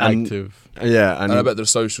lot, and Active. yeah, And I bet there are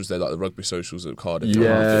socials there, like the rugby socials at Cardiff.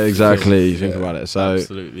 yeah, exactly. You think Yeah. about it. So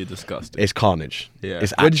Absolutely disgusting. it's carnage. Yeah.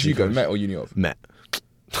 It's Where did you actually go, Met or Uni of? Met.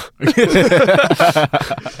 I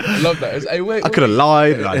love that. Hey, wait, I could have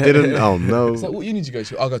lied. I didn't. Oh no. It's like, what uni did you go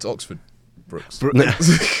to? I'll go to Oxford. Brooks.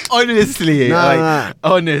 Honestly, Nah, like, nah.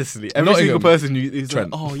 honestly, every single Nottingham. person who's like, Trent.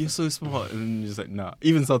 "Oh, you're so smart," and you're just like, "Nah."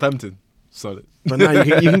 Even Southampton, solid. But no,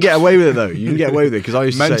 you can get away with it though. You can get away with it because I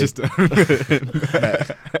used to Manchester.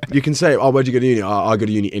 you can say, "Oh, where'd you go to uni?" I go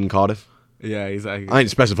to uni in Cardiff. Yeah, exactly. I ain't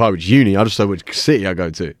specify which uni. I just say which city I go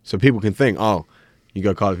to, so people can think, "Oh, you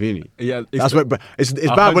go Cardiff Uni." Yeah, That's what. But it's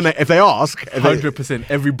bad when if they ask. if they- 100%.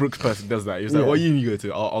 Every Brooks person does that. He's like, Yeah. "What uni you go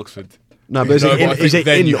to?" "Oh, Oxford." No, but No, but I is think it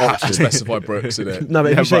then in you have to Oxford? specify Brooks in it. No,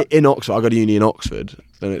 but if Yeah, you say but- in Oxford, I go to uni in Oxford,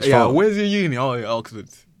 then it's Yeah, fine. where's your uni? Oh, yeah, Oxford.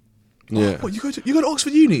 Yeah. What, you go to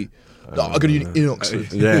Oxford Uni? No, I go to uni in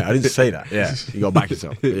Oxford. Yeah, I didn't say that. Yeah, you got to back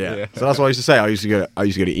yourself. Yeah. Yeah. So that's what I used to say. I used to go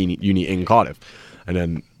to uni in Cardiff, and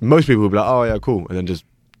then most people would be like, "Oh yeah, cool," and then just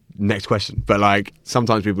next question. But like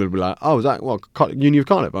sometimes people would be like, "Oh, is that what Uni of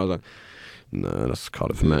Cardiff?" I was like, "No, that's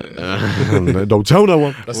Cardiff, mate. Don't tell no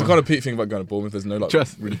one." That's the kind of peak thing about going to Bournemouth. There's no like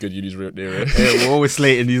Trust- really good unis near it. Yeah, we're always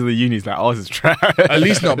slating these are the unis. Like ours is trash. At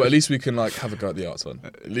least not, but at least we can like have a go at the arts one.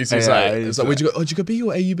 At least it's Yeah, like, it's it's like, where'd you go? Oh, did you go B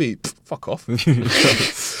or AUB? Pfft, fuck off.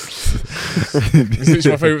 It's It's literally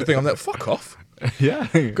my favourite thing. I'm like, fuck off. Yeah.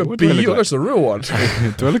 Got What do I B. look You like? go to the real one.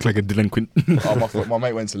 Do I look like a delinquent? My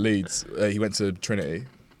mate went to Leeds. He went to Trinity.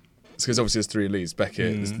 It's because obviously there's 3 in Leeds: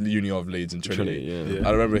 Beckett, there's the Uni of Leeds, and Trinity. Trinity, yeah.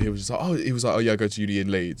 I remember he was just like, oh yeah, I go to Uni in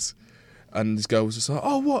Leeds, and this girl was just like,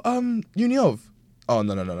 oh what Uni of? Oh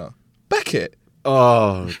no, Beckett,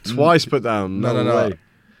 Oh, twice put down. No. way.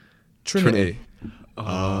 Trinity.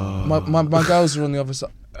 Oh. My girls are on the other side.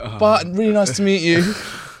 But really nice to meet you.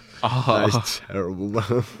 That is terrible,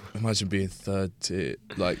 man. Imagine being 3rd tier.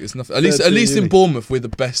 Like it's nothing. At least in Bournemouth, we're the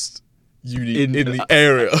best uni in the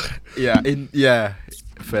area. Yeah,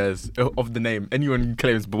 fairs of the name. Anyone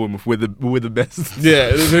claims Bournemouth, we're the best. Yeah,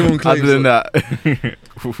 if anyone claims Other than that,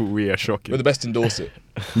 we are shocking. we're the best in Dorset.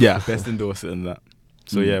 Yeah, best in Dorset and that.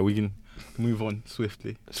 So yeah, we can move on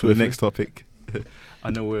swiftly to the next topic. I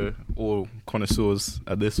know we're all connoisseurs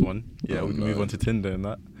at this one. Yeah, we can move on to Tinder and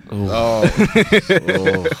that.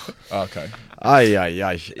 Oh. Oh. Okay.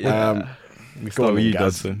 Aye. We Go start on, with you,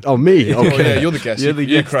 Gaz. Dudson. Oh, me? Oh, Okay. yeah, you're the guest. You're the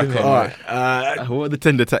You guest, crack innit? on. All mate. right. What are the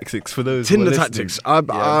Tinder tactics for those? who Tinder are tactics. listening?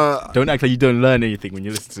 Don't act like you don't learn anything when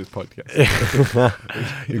you listen to this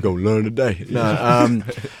podcast. You're gonna learn today. No,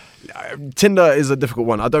 Tinder is a difficult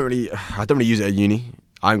one. I don't really use it at uni.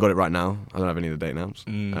 I ain't got it right now. I don't have any of the date names.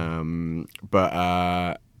 But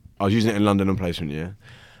I was using it in London on placement year.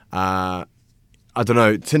 I don't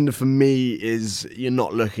know. Tinder for me is you're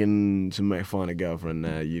not looking to find a girlfriend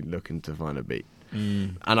there. You're looking to find a beat.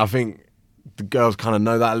 And I think the girls kind of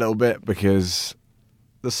know that a little bit because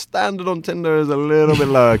the standard on Tinder is a little bit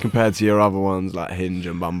lower compared to your other ones like Hinge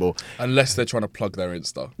and Bumble. Unless they're trying to plug their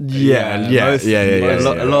Insta. Yeah.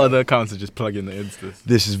 A lot of the accounts are just plugging the Instas.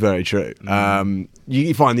 This is very true.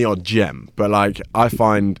 You find the odd gem, but like I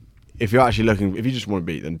find if you're actually looking, if you just want to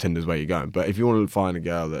beat, then Tinder's where you're going. But if you want to find a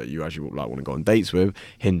girl that you actually like want to go on dates with,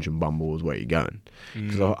 Hinge and Bumble is where you're going.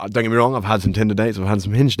 Because don't get me wrong, I've had some Tinder dates, I've had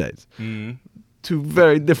some Hinge dates. Two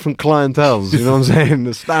very different clienteles. You know what I'm saying?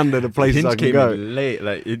 The standard of places Hinge I can came go. in late,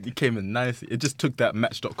 like it came in nice. It just took that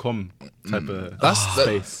Match.com type of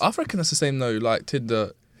space. I reckon that's the same though. Like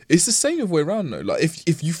Tinder, it's the same other way around though. Like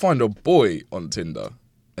if you find a boy on Tinder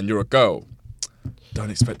and you're a girl, don't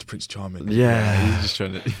expect a Prince Charming. Yeah. He's just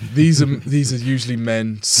trying to. These are usually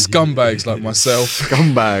men, scumbags like myself.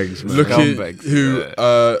 Scumbags, man. Looking who,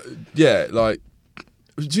 like.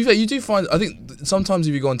 To be fair, you do find. I think sometimes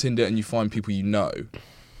if you go on Tinder and you find people you know,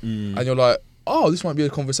 and you're like, oh, this might be a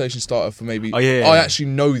conversation starter for maybe. Oh, yeah. I actually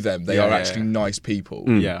know them. They Yeah, are yeah, actually nice people.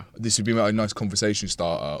 Yeah. This would be a nice conversation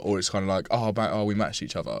starter, or it's kind of like, oh, we match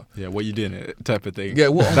each other. Yeah, what you doing? Type of thing. Yeah,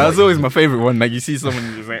 what? That was always my favorite one. Like you see someone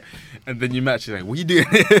and, just like, and then you match. You're like, what you doing?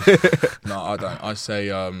 No, I don't. I say,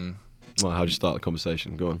 Well, how'd you start the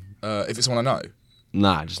conversation? Go on. if it's someone I know.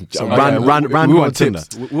 Nah, just So, random we on want Tinder.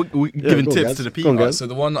 tips. We're giving go on, tips guys. to the Go people. on, guys. Right, so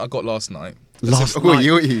the one that I got last night. Last Oh, night.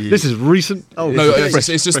 this This is recent. Oh No, fresh-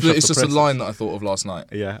 it's just fresh off the a presses. line that I thought of last night,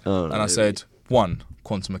 Yeah. and I said 1,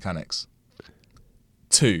 quantum mechanics.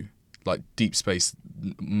 2, like deep space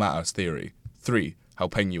matter theory. 3, how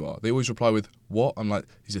paying you are. They always reply with what? I'm like,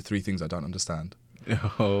 these are 3 things I don't understand.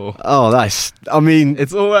 Oh. Oh, that's. I mean,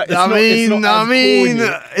 It's all right. It's I not mean,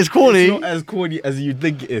 as it's corny. It's not as corny as you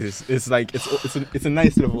think it is. It's like it's a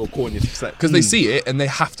nice level of corny. It's like, Because they see it and they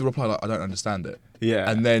have to reply like, I don't understand it. Yeah.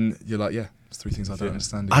 And then you're like, yeah, it's 3 things I don't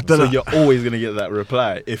understand. I don't so know. you're always gonna get that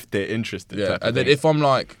reply if they're interested. Yeah, type of and then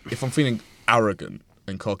thing. if I'm feeling arrogant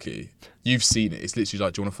and cocky, you've seen it. It's literally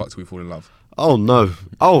like, do you want to fuck till we fall in love? Oh no.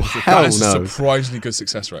 Oh hell That is a no. surprisingly good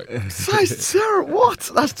success rate. That's terrible.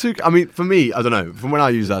 What? That's too. I mean, for me, I don't know. From when I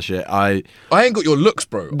use that shit, I I ain't got your looks,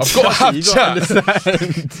 bro. I've got to have You gotta chat.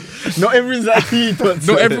 understand. Not everyone's like you.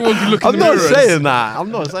 Not everyone can look in I'm the not mirror. saying that.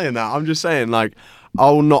 I'm not saying that. I'm just saying like I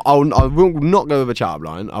will not go with a chat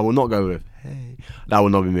line. I will not go with hey. That will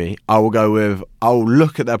not be me. I will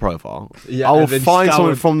look at their profile. Yeah, I will and then find scour-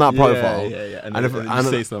 something from that Yeah, profile. yeah. And And, then you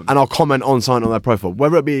say something. and I'll comment on something on their profile.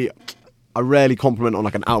 Whether it be I rarely compliment on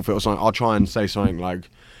like an outfit or something. I'll try and say something like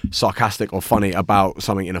sarcastic or funny about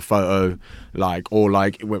something in a photo, like or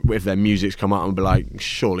like if their music's come out and be like,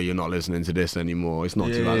 surely you're not listening to this anymore. It's not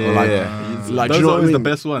too bad. Or like, those do you know are what I always the mean?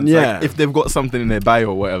 best ones. Yeah. Like, if they've got something in their bio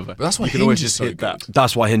or whatever. But that's why you can always Hinge is just so hit that. good.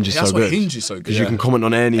 That's why Hinge is That's so why good. Hinge is so good. Because you can comment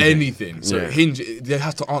on anything. Anything. So Yeah. Hinge, they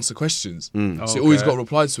have to answer questions. Mm. So you always Okay. got to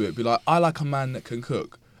reply to it. Be like, I like a man that can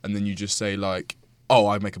cook. And then you just say like, oh,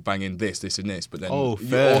 I make a bang in this and this. But then, Oh,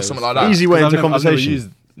 fair. or something like that. Easy way 'Cause into I've never conversation. used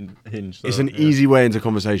Hinge. So, It's an yeah. easy way into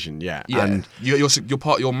conversation, yeah. Yeah. And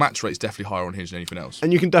Your match rate's definitely higher on Hinge than anything else.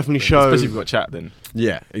 you can definitely show. Especially if you've got chat then.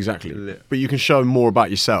 Yeah, exactly. Lit. But you can show more about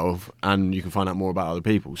yourself, and you can find out more about other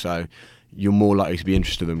people. So you're more likely to be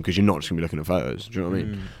interested in them because you're not just going to be looking at photos. Do you know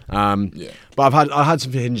what I mean? Yeah. But I had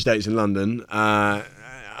some Hinge dates in London.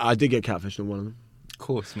 I did get catfished on one of them. Of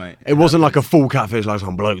course, mate. It wasn't like a full catfish, like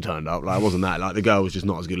some bloke turned up. Like, it wasn't that. Like, the girl was just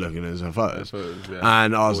not as good looking as her photos.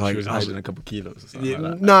 And I was Or like, she was hiding a couple kilos or something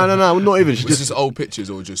like that. no, not even. She Was just this old pictures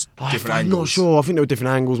or just different I'm angles? not sure. I think there were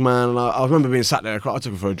different angles, man. And I remember being sat there. I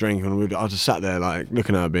took her for a drink, and I just sat there, like,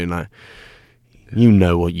 looking at her, being like, "You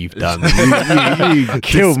know what you've done. You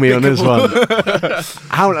killed me on this one."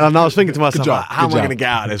 And I was thinking to myself, like, how am I going to get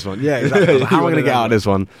out of this one? Yeah, exactly. I was like, how am I going to get out of this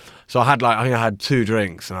one? So I think I had 2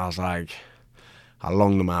 drinks, and I was like, I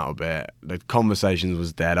longed them out a bit. The conversations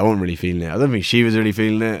was dead. I wasn't really feeling it. I don't think she was really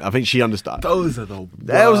feeling it. I think she understood. Those are the worst.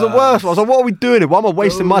 That was the worst. I was like, what are we doing? Why am I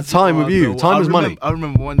wasting my time with you? Time is money. I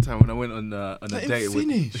remember one time when I went on a date with.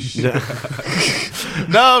 Finish.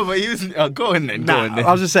 No, but he was. Go on then. Go on then.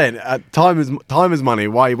 I was just saying, time is money.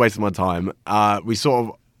 Why are you wasting my time? We sort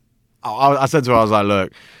of, I said to her, I was like,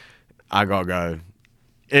 look, I gotta go.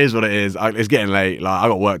 It is what it is. It's getting late. Like, I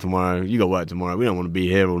got work tomorrow. You got work tomorrow. We don't want to be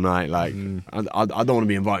here all night. Like, I don't want to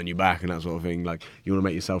be inviting you back and that sort of thing. Like, you want to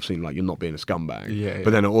make yourself seem like you're not being a scumbag. Yeah.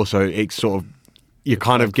 But then also, it's sort of, you're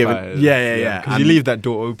kind of giving. Yeah. Because you leave that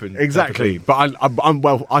door open. Exactly. But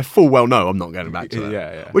I full well know I'm not going back to her.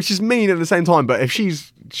 Yeah. Which is mean at the same time. But if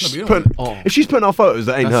she's you're putting, not. if she's putting out photos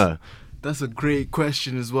that ain't her. That's a great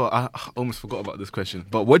question as well. I almost forgot about this question.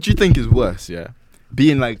 But what do you think is worse? Yeah,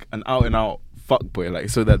 being like an out and out fuckboy, like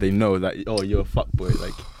so that they know that you're a fuckboy.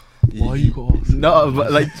 Like, Why you got asked? No,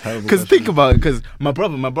 but like, Terrible because question. think about it. Because my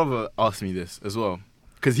brother asked me this as well.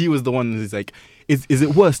 Because he was the one who's like, is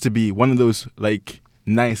it worse to be one of those like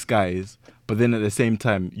nice guys, but then at the same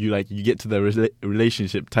time you get to the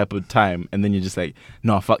relationship type of time, and then you're just like,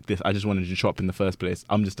 no, fuck this. I just wanted to chop in the first place.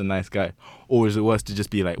 I'm just a nice guy. Or is it worse to just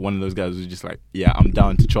be like one of those guys who's just like, yeah, I'm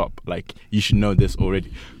down to chop. Like, you should know this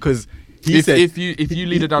already. Because he said, if you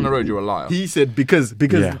lead her down the road, you're a liar. he said because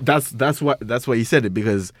Yeah. that's why he said it,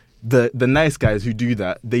 because the nice guys who do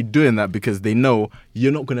that, they doing that because they know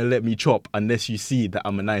you're not gonna let me chop unless you see that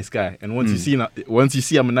I'm a nice guy. And once you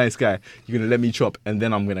see I'm a nice guy, you're gonna let me chop, and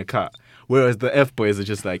then I'm gonna cut. Whereas the F boys are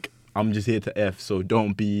just like, I'm just here to F, so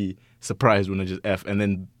don't be surprised when I just F. And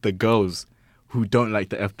then the girls who don't like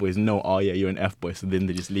the F boys know, oh yeah, you're an F boy, so then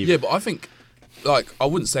they just leave. Yeah, but I think, like, I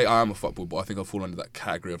wouldn't say I am a fuckboy, but I think I fall under that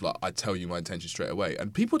category of like, I tell you my intention straight away,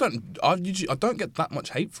 and people don't. I don't get that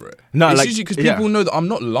much hate for it. No, it's like, usually because yeah. people know that I'm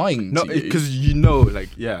not lying. No, to you. because you know, like,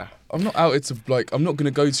 yeah. I'm not out to like. I'm not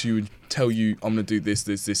gonna go to you and tell you I'm gonna do this,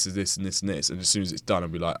 and this, and this, and this, and as soon as it's done, I'll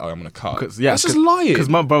be like, oh, I'm gonna cut. That's just lying. Because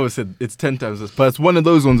my brother said it's 10 times as. But it's one of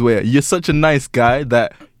those ones where you're such a nice guy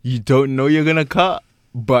that you don't know you're gonna cut,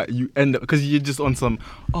 but you end up because you're just on some.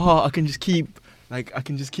 Oh, I can just keep.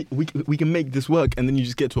 We can make this work, and then you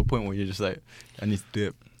just get to a point where you're just like, I need to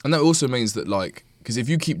dip. And that also means that, like, because if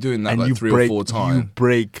you keep doing that And like you 3 break, or 4 times, you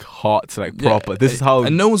break hearts like yeah, proper. This is how.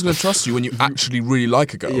 and no one's gonna trust you when you actually really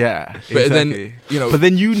like a girl. Yeah, But then, exactly. you know, But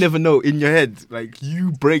then you never know in your head, like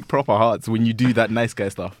you break proper hearts when you do that nice guy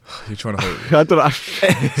stuff. you're trying to hold. I don't know.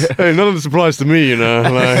 Hey, none of this applies to me, you know.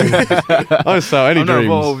 Like, I don't sell any I'm not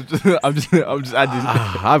dreams. involved. I'm just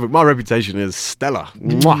adding. My reputation is stellar.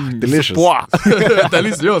 Mwah, delicious.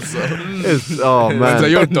 Delicioso. Oh man.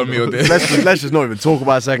 Toyota mio de. let's just not even talk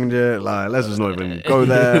about second year. Like, let's just not even go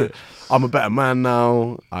there. I'm a better man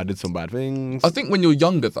now. I did some bad things. I think when you're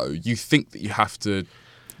younger, though, you think that you have to.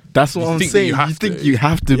 That's what You I'm think that saying. you You have think to. you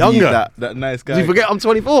have to be Younger. that nice guy. Did you forget I'm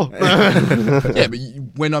 24? Yeah, but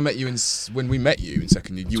when I met you when we met you in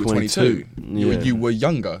second year, you were 22. 22. Yeah. You were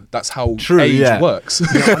younger. That's how True, age yeah. works.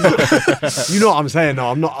 You know what I'm saying? No,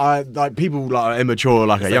 I'm not. Like, people like are immature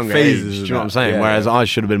like a like younger phases age. Do and you know what I'm that. saying? Yeah, Whereas yeah. I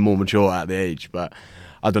should have been more mature at the age, but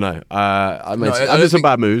I don't know. I No, did don't some think-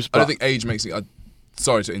 bad moves. I But don't think age makes it.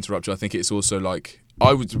 Sorry to interrupt you. I think it's also like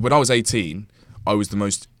when I was 18, I was the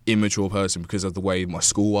most immature person because of the way my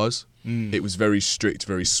school was. It was very strict,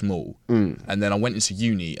 very small. And then I went into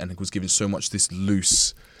uni and was given so much this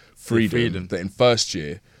loose freedom that in first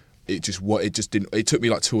year it just didn't. It took me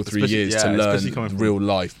like 2 or 3 Especially- years yeah, to especially coming learn from- real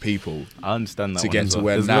life people I understand that to one get as to well.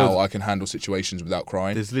 where There's now loads- I can handle situations without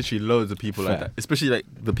crying. There's literally loads of people like Fair. that, especially like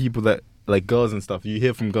the people that like girls and stuff. You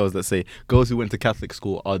hear from girls that say girls who went to Catholic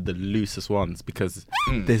school are the loosest ones because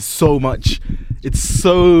there's so much. It's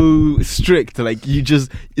so strict. Like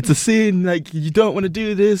it's a sin. Like you don't want to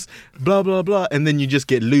do this. Blah blah blah, and then you just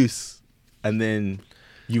get loose, and then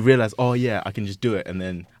you realize, oh yeah, I can just do it, and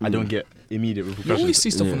then I don't get immediate You repercussions. always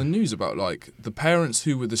see stuff on the news about like the parents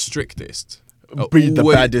who were the strictest are Breed the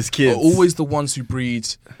baddest kids. Are always the ones who breed,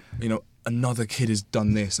 you know, another kid has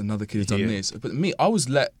done this, another kid has done Yeah. this. But me, I was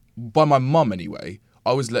let, by my mum anyway,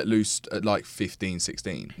 I was let loose at like 15,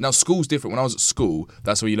 16. Now school's different. When I was at school,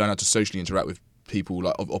 that's where you learn how to socially interact with people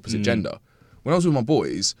like of opposite gender. When I was with my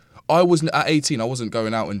boys, I wasn't at 18. I wasn't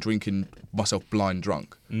going out and drinking myself blind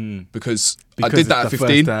drunk because I did Because that at it's the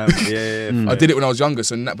 15. first time. Yeah. I did it when I was younger.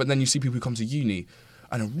 But then you see people who come to uni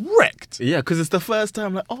and are wrecked. Yeah, because it's the first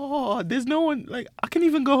time. Like, oh, there's no one. Like, I can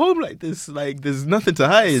even go home like this. Like, there's nothing to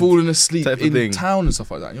hide. Falling asleep type of in thing. town and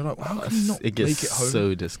stuff like that. And you're like, how can you not It gets make it home?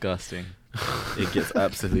 so disgusting. It gets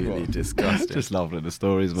absolutely disgusting. Just loving the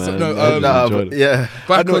stories, man. no, Enjoyed it. yeah.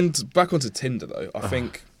 Back onto Tinder though. I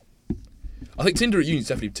think Tinder at uni is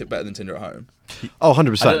definitely better than Tinder at home. Oh,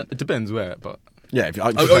 100%. It depends where, but Yeah, if you,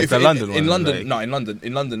 like the London in one, London, like,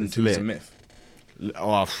 in London, it's Tinder's a lit. myth.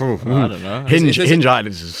 I don't know. Hinge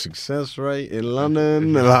Island's a success rate in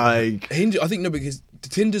London. Like, Hinge, I think no, because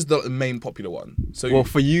Tinder's the main popular one. So well,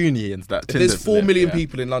 for uni and that. if there's Tinder's 4 lit, million yeah.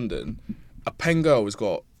 people in London, a pen girl has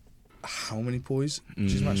got how many boys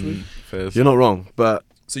she's matched with? First. you're not wrong, but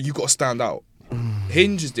So you've got to stand out.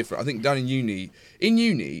 Hinge is different. I think down in uni,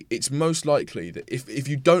 it's most likely that if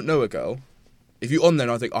you don't know a girl, if you're on there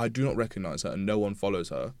and I think I do not recognise her and no one follows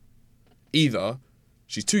her, either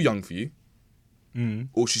she's too young for you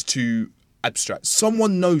or she's too abstract.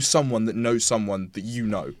 Someone knows someone that knows someone that you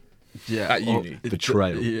know. Yeah, at uni.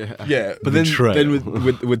 Betrayal. Yeah, Yeah. But then Betrayal.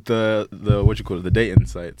 with the what you call it, the dating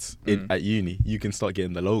sites at uni, you can start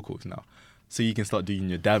getting the locals now. So you can start doing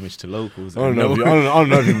your damage to locals. I don't know. I don't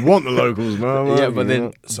know if you want the locals, man. Yeah, but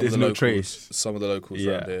then some there's of the no locals, trace. Some of the locals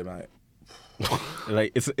Yeah. around here, mate.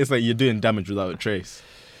 Like it's like you're doing damage without a trace.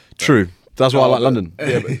 True. That's why I No, like but- London.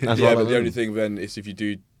 Yeah, but, That's why I yeah, but like the London. only thing then is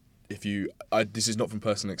this is not from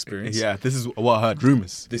personal experience. Yeah, this is what I heard.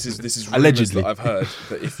 Rumors. This is rumors Allegedly. that I've heard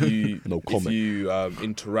that if you No comment. if you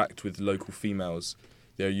interact with local females,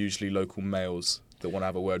 they're usually local males that want to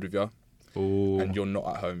have a word with you, Oh, and you're not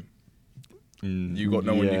at home. mm, You got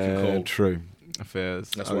no one you can Yeah, call. True.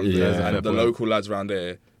 affairs. That's Oh, what. yeah. And Fair the point. local lads around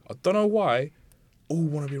here, I don't know why, all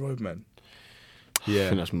want to be roadmen. I think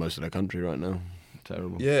Yeah. that's most of the country right now.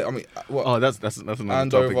 Terrible. Yeah, I mean, what? Oh, that's another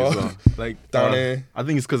Andover. topic as well. Like Down here. I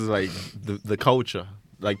think it's because like the culture,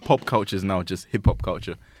 like pop culture is now just hip hop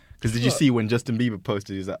culture. Because did you see when Justin Bieber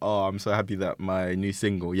posted? He's like, "Oh, I'm so happy that my new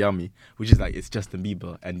single, Yummy," which is like it's Justin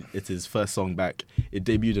Bieber and it's his first song back. It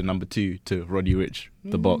debuted at number 2 to Roddy Ricch,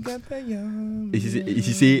 The Box. You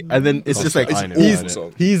see, and then it's just like I know, he's I know.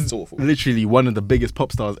 song. he's It's awful. literally one of the biggest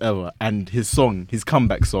pop stars ever, and his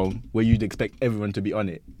comeback song, where you'd expect everyone to be on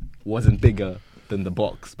it, wasn't bigger than The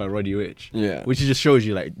Box by Roddy Ricch. Yeah. Which just shows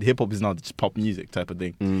you like hip hop is now just pop music type of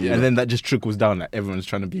thing, Yeah. and then that just trickles down. Like everyone's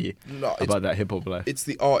trying to be No, about that hip hop life. it's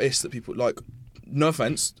the artists that people like. No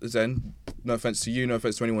offense, Zen. No offense to you. No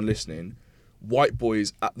offense to anyone listening. White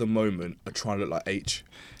boys at the moment are trying to look like H.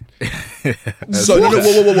 So no,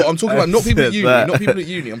 whoa. I'm talking about not people at uni. That. Not people at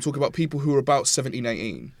uni. I'm talking about people who are about 17,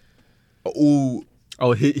 18. Are all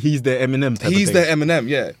Oh, he's their Eminem. Type he's of thing. their Eminem.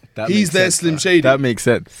 Yeah, That he's makes their sense, Slim that. Shady. That makes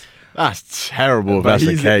sense. That's terrible if But that's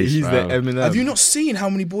the he's case. he's bro. their Eminem. Have you not seen how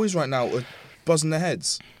many boys right now are buzzing their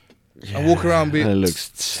heads and walk around being, It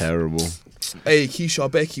looks terrible. "Hey, Keisha,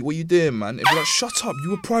 Becky, what you doing, man?" It'd be like, "Shut up!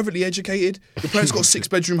 You were privately educated. Your parents got a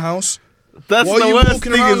 6-bedroom house." That's Why are the you worst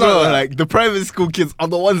walking thing around as well. like that? Like the private school kids are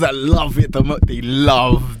the ones that love it the most. They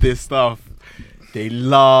love this stuff. They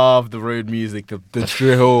love the road music, the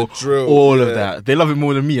drill, drill, all yeah. of that. They love it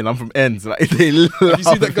more than me, and I'm from Ends. Like they love Have you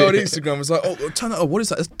seen that guy on it. Instagram? It's like, "Oh, turn that up. What is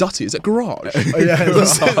that? It's Dutty. Is that Garage?"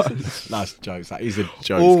 That's jokes. Like, he's a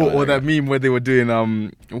joke. Or that meme where they were doing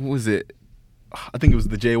what was it? I think it was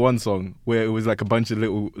the J1 song where it was like a bunch of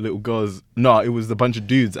little girls. No, it was a bunch of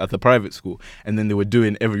dudes at the private school, and then they were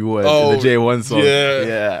doing every word Oh, in the J1 song. yeah.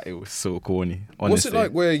 yeah, it was so corny. Honestly. What's it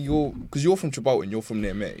like where because you're from Trebolton, you're from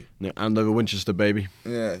near me. Yeah, Andover, Winchester, baby.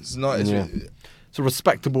 Yeah, it's not. Yeah. It's a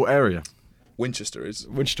respectable area. Winchester is.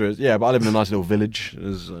 Winchester is, yeah, but I live in a nice little village.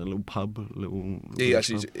 There's a little pub, little. He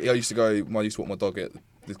actually, I used to walk my dog at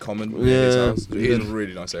the common. near his Yeah. house. It is a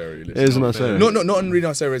really nice area. It is a nice area. Not in really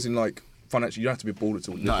nice areas in like financially. You don't have to be a baller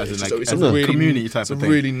to. No, as in, it's like, just- it's as a a really community type It's of a thing.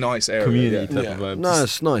 really nice area. community yeah. type of vibe. No,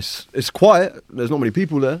 it's nice. It's quiet. There's not many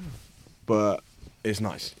people there, but it's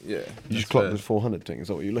nice. Yeah. You That's just clocked fair. the 400 thing. Is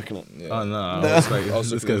that what you're looking at? Yeah. Oh no, I was like, I was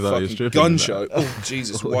this looking guy's at out the here fucking stripping. gun and show. Oh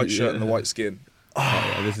Jesus, Oh, white shirt and the yeah. white skin.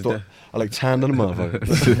 that. Yeah, this is Thought- I like tanned and a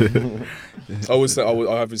motherfucker.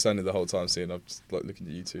 I have been standing the whole time seeing. I'm just like looking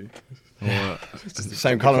at you two.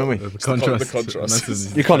 Same colour, aren't we? the contrast. The contrast.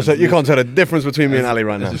 Massive. You can't tell the difference between me and Ali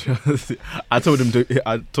right now. I told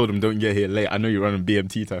him don't get here late. I know you're running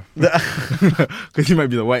BMT time because he might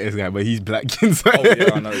be the whitest guy, but he's black inside. Oh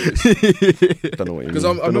yeah, I know. It is. Don't know what you Because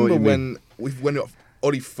mean. I Don't know what remember you mean. when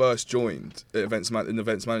Ollie first joined at events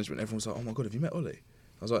management, everyone was like, "Oh my god, have you met Ollie?"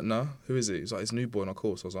 I was like, "No, who is he?" He's like, "He's a new boy on our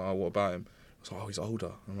course." I was like, "Oh, what about him?" was like, oh, he's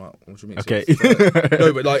older. I'm like, what do you mean? Okay.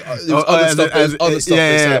 No, but like, there was other stuff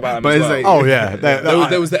they said about him but as it's well. like- Oh yeah,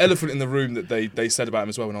 There was the elephant in the room that they said about him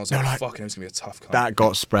as well, and I was like, like, fucking, it's gonna be a tough cunt. that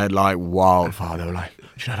got spread like wildfire. They were like,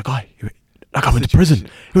 "You know the guy? That guy went to prison.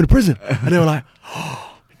 He went to prison." And they were like,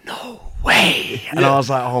 "Oh, no way!" And I was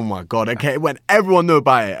like, "Oh my god!" Okay, when everyone knew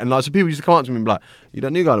about it, and like, so people used to come up to me and be like, "You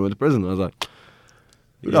don't know the guy that went to prison?" And I was like,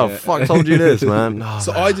 "Who the Yeah. fuck told you this, man?" Oh,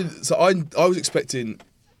 So I was expecting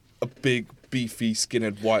a big, beefy,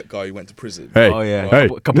 skinhead white guy who went to prison. Hey, Oh yeah, hey.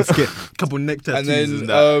 couple neck tattoos And then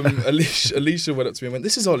that. Alicia went up to me and went,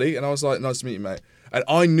 "This is Ollie," and I was like, "Nice to meet you, mate." And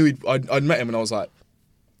I knew I'd met him, and I was like,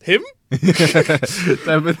 "Him?"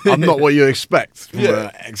 I'm not what you expect from Yeah.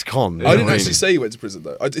 an ex-con. I didn't actually say he went to prison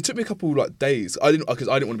though. It took me a couple like days. Because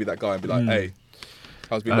I didn't want to be that guy and be like, "Hey,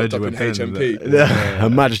 I was being I locked heard up you in went prison, HMP." Her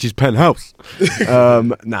Majesty's penthouse.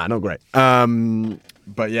 Nah, not great.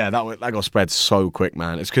 But yeah, that got spread so quick,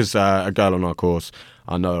 man. It's because a girl on our course,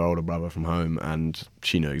 I know her older brother from home, and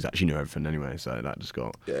she knew everything anyway. So that just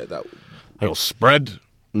got that spread.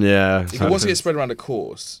 Yeah, once it gets spread around the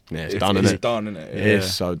course, Yeah, it's done, innit? It's done, innit?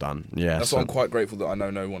 it's so done. Yeah, That's so why I'm quite grateful that I know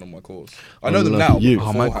no one on my course. I know them love now. you. But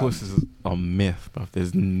Oh, my beforehand- course is a myth, but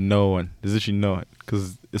there's no one. There's literally no one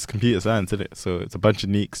because it's computer science, isn't it? So it's a bunch of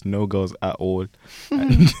neeks, no girls at all.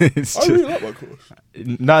 And it's I really like my course.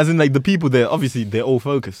 no, as in like the people there. Obviously, they're all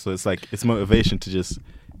focused, so it's like it's motivation to just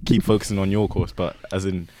keep focusing on your course. But as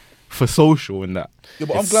in for social and that. Yeah,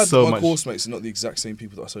 but I'm it's glad so that my much- course mates are not the exact same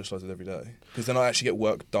people that I socialise with every day, because then I actually get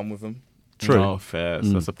work done with them. True. Oh, fair.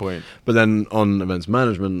 So that's the point. But then on events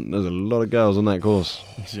management, there's a lot of girls on that course.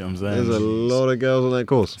 You know what I'm saying? There's a lot of girls on that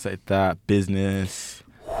course. It's like that business,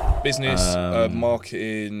 Business, Um,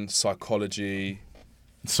 marketing, psychology.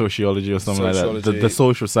 sociology, or something like that. Sociology. The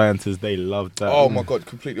social sciences, they love that. Oh my god,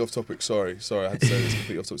 completely off topic. Sorry, I had to say this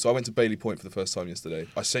completely off topic. So I went to Bailey Point for the first time yesterday.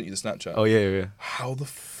 I sent you the Snapchat. Oh yeah. How the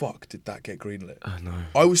fuck did that get greenlit? I know.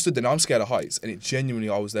 I was stood there. Now I'm scared of heights, and it genuinely,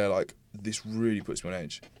 I was there like, this really puts me on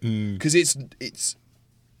edge because it's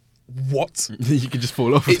what? You could just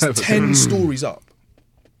fall off. It's 10 stories up.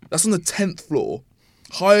 That's on the 10th floor,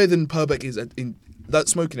 higher than Purbeck is in that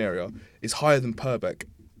smoking area is higher than Purbeck.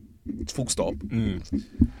 Full stop.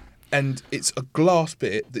 And it's a glass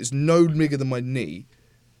bit that's no bigger than my knee.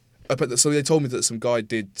 So they told me that some guy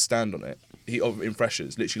did stand on it. In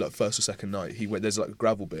freshers, literally like first or second night, he went. There's like a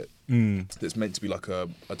gravel bit that's meant to be like a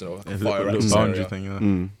fire little access boundary area.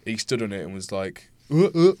 thing. Yeah. He stood on it and was like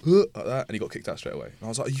like that, and he got kicked out straight away. And I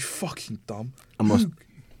was like, "Are you fucking dumb?"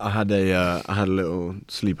 I had a little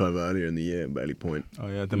sleepover earlier in the year in Bailey Point, Oh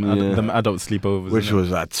yeah, them adult sleepovers. which innit?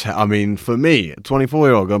 was I mean, for me, a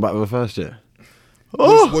 24-year-old going back to the first year.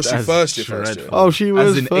 Was she that's first year? dreadful. Oh, she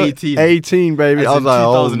was in 18. 18. 18, baby. As I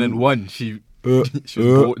was in like, 2001, she was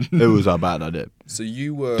born. it was how bad I did. So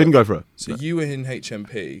you were Didn't go for it. So you were in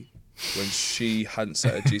HMP when she hadn't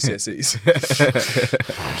set her GCSEs.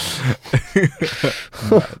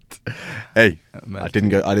 Hey, Man. I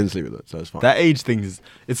didn't sleep with it, so it's fine. That age thing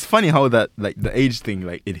it's funny how that like the age thing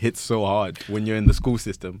like it hits so hard when you're in the school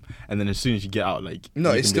system, and then as soon as you get out, like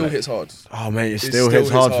No, you it can be still like- hits hard. Oh mate, it It still still hits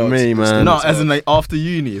hits hard for hard. me, It man. still No, hits as in hard. like after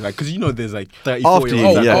uni, like because there's like 30, After 40 uni,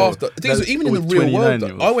 years old. yeah. After, the thing is, even in the or real world, though,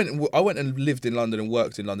 29-year-olds. I went and lived in London and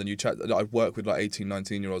worked in London. I work with like 18,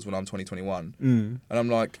 19-year-olds when I'm 20, 21. And I'm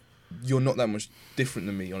like, you're not that much different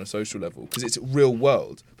than me on a social level because it's real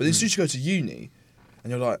world. But then as soon as you go to uni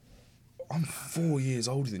and you're like, I'm 4 years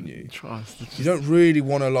older than you. Trust. You don't really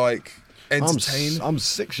want to like entertain. I'm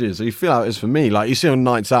 6 years, so you feel how it is for me. Like you see on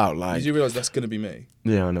nights out, like You do realise that's going to be me.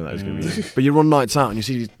 yeah, I know that is gonna be. me. But you're on nights out and you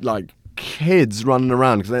see these, like kids running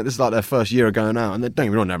around because this is like their first year of going out, and they don't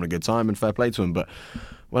get me wrong, they're having a good time and fair play to them. But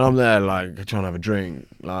when I'm there, like trying to have a drink,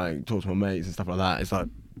 like talk to my mates and stuff like that, it's like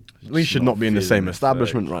we should not be in the same feeling it,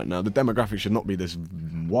 establishment right now. The demographic should not be this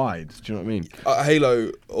wide. Do you know what I mean?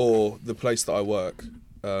 Halo or the place that I work,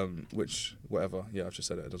 which whatever. Yeah, I've just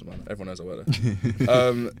said it. It doesn't matter. Everyone knows I work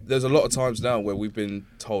there. There's a lot of times now where we've been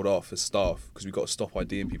told off as staff because we've got to stop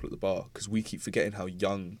IDing people at the bar because we keep forgetting how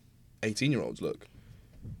young 18-year-olds look.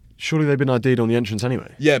 Surely they've been ID'd on the entrance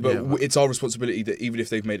anyway. Yeah, but Yeah, but- it's our responsibility that even if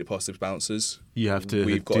they've made it past the bouncers, You have to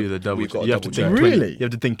We've got- do the double. we've got a You have to double think check. 20, Really? You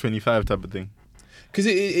have to think 25 type of thing. because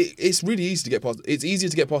it's really easy to get past. It's easier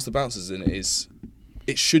to get past the bouncers than it is.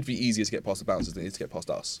 It should be easier to get past the bouncers than it is to get past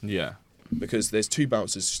us Yeah. because there's two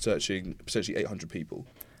bouncers searching potentially 800 people,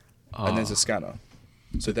 and there's a scanner.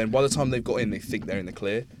 So then by the time they've got in, they think they're in the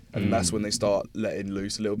clear, and that's when they start letting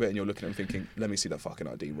loose a little bit, and you're looking at them thinking, "Let me see that fucking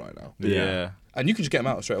ID right now." Yeah. And you can just get them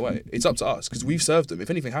out straight away. It's up to us because we've served them. If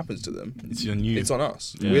anything happens to them, It's on you. it's on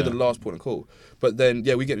us. Yeah. We're the last point of call. But then,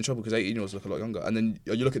 yeah, we get in trouble because 18-year-olds look a lot younger. And then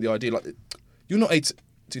you look at the ID, like, you're not 18.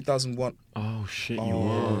 2001. Oh shit, you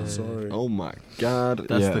Oh, were. sorry. Oh my god.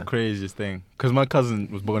 That's yeah. the craziest thing. Because my cousin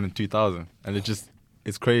was born in 2000, and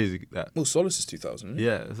it's crazy that. Well, Solace is 2000. Isn't it?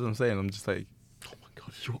 Yeah, that's what I'm saying. I'm just like, oh my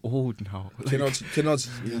god, you're old now. Kinod's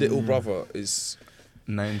little brother is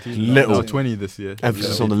 19, Little. no, 20 this year.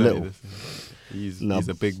 Emphasis He'll on the be 20 little. this year. No, He's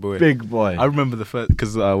a big boy. Big boy. I remember the first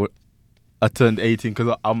because I turned 18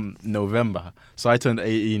 because I'm November, so I turned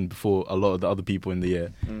 18 before a lot of the other people in the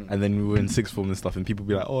year, and then we were in sixth form and stuff, and people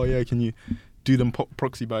be like, "Oh yeah, can you do them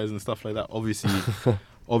proxy buys and stuff like that?" Obviously,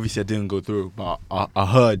 I didn't go through, but I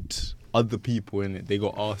heard other people in it, they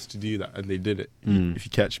got asked to do that and they did it. If you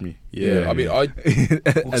catch me, Yeah, I mean,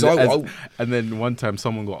 and then one time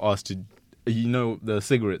someone got asked to, you know, the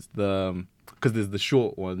cigarettes, because there's the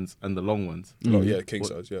short ones and the long ones. oh yeah, king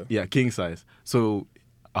size, yeah. Yeah, king size. So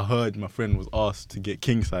I heard my friend was asked to get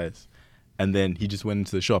king size, and then he just went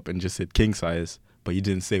into the shop and just said king size, but he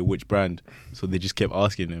didn't say which brand. So they just kept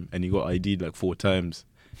asking him, and he got ID'd like 4 times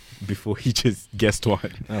before he just guessed one.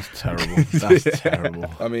 That's terrible. That's terrible.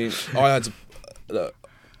 I mean, I had to.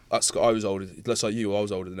 At school, I was older. Less like you, I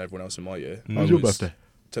was older than everyone else in my year. When I was your was birthday?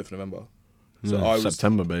 10th of November. So So I was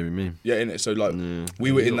September, baby, me. yeah, in it. So like Yeah.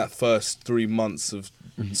 we were in that first 3 months of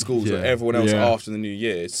school. So Yeah. everyone else Yeah. after the new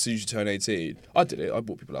year, as soon as you turn 18, I did it. I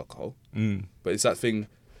bought people alcohol, Mm. but it's that thing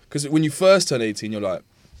because when you first turn 18, you're like,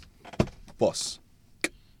 boss,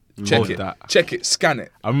 check Hold it, that. check it, scan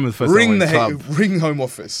it, I remember the first ring time the I went club. ring home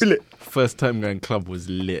office. First time going club was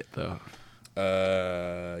lit though.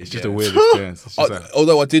 It's just yeah. a weird experience. It's just like,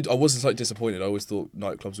 Although I wasn't like disappointed. I always thought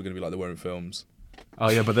nightclubs were going to be like they were in films. oh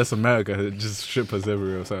yeah, but that's America. Just strippers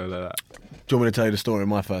everywhere or something like that. Do you want me to tell you the story of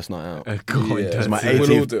my first night out? Go on, Yeah, Dad. my we'll all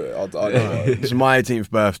 18th do it. I don't know. It's my 18th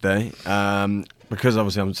birthday. Because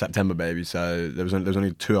obviously I'm a September baby, so there was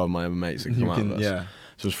only 2 of my other mates that You come out can- with us. yeah.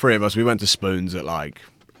 So it was 3 of us. We went to Spoons at like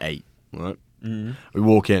 8, right? Mm-hmm. We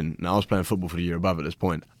walk in. Now I was playing football for the year above at this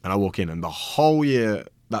point, and I walk in, and the whole year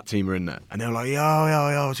that team are in there, and they were like,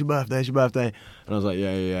 yo, it's your birthday, And I was like,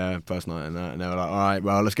 yeah, first night and that, and they were like, all right,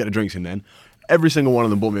 well, let's get the drinks in then. Every single one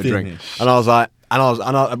of them bought me a drink, Finish. and I was like, and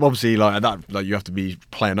I obviously like at that, like you have to be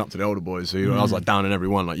playing up to the older boys, so I was like down in every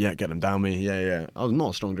one, like yeah, get them down me, yeah. I was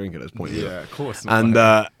not a strong drinker at this point, either. Yeah, of course. And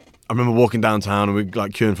I remember walking downtown and we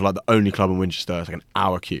like queuing for like the only club in Winchester. It's like an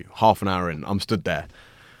hour queue, half an hour in. I'm stood there.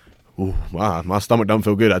 Ooh, wow, my stomach don't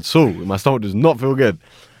feel good at all. My stomach does not feel good.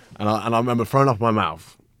 And I remember throwing up my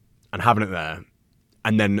mouth and having it there,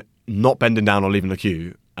 and then not bending down or leaving the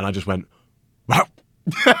queue. And I just went, wow,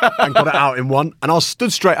 and got it out in one. And I was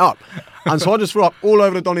stood straight up. And so I just threw up all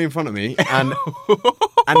over the Donny in front of me. And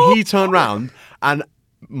he turned round, and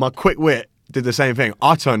my quick wit did the same thing.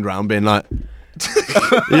 I turned round being like,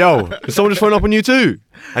 yo, is someone just throwing up on you too?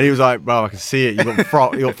 And he was like, bro, I can see it. You got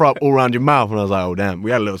throw up all around your mouth. And I was like, oh damn.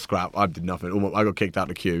 We had a little scrap. I did nothing. I got kicked out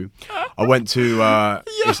the queue. I went to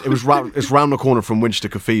it's round the corner from Winchester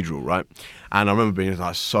Cathedral, right? And I remember being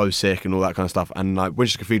like so sick and all that kind of stuff. And like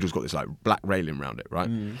Winchester Cathedral's got this like black railing around it, right?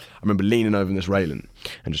 I remember leaning over this railing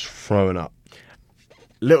and just throwing up.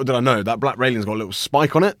 Little did I know that black railing's got a little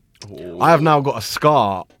spike on it. I have now got a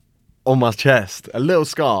scar on my chest, a little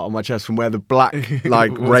scar on my chest from where the black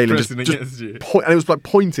like Was railing just pressing against you. and it was like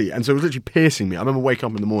pointy, and so it was literally piercing me. I remember waking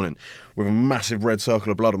up in the morning with a massive red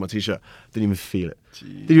circle of blood on my t-shirt. Didn't even feel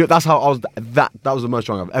it. That's how I was. That was the most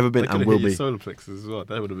strong I've ever been and will be. Solar plexus as well.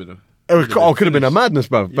 That would have been a. It could have been a madness,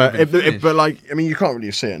 bro. But You'd have been but like I mean, you can't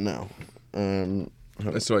really see it now.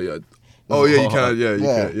 That's right. Yeah. Oh yeah, you can. Yeah, you can. you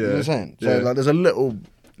know what Yeah. I'm saying? So like, there's a little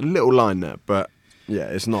line there, but yeah,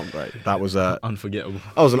 it's not great. That was Unforgettable.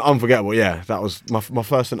 that was an unforgettable. Yeah, that was my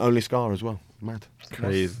first and only scar as well. Mad.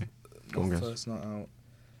 Crazy. Go on, My guys. first night out.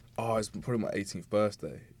 Oh, it's probably my 18th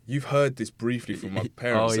birthday. You've heard this briefly from my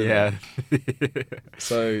parents. Oh haven't yeah. you?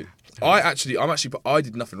 So I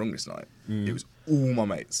did nothing wrong this night. It was all my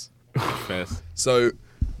mates. First. So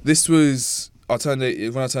this was when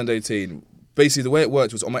I turned 18. Basically, the way it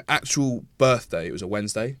worked was on my actual birthday. It was a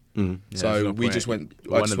Wednesday. Mm. Yeah, So there's no we point. just went.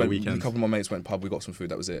 One I just of the went. A weekends. couple of my mates went pub. We got some food.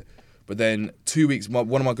 That was it. But then 2 weeks.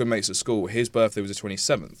 One of my good mates at school. His birthday was the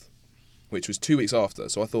 27th, which was 2 weeks after.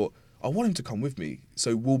 So I thought I want him to come with me.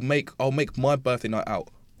 So I'll make my birthday night out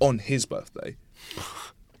on his birthday,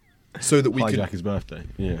 so that we Hijack could. his birthday.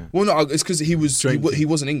 Yeah. Well, no, it's because he Drinking.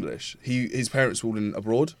 wasn't English. His parents were all in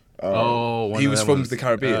abroad. Oh, one He of was them from ones. the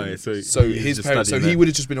Caribbean, Oh, yeah, so he's his just parents. So studying he there. would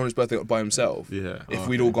have just been on his birthday by himself. Yeah. If Oh,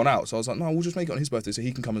 we'd okay. all gone out, so I was like, no, we'll just make it on his birthday so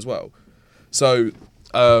he can come as well. So,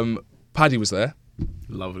 Paddy was there,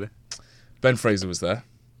 Lovely. Ben Fraser was there,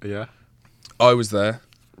 Yeah. I was there,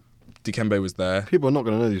 Dikembe was there. People are not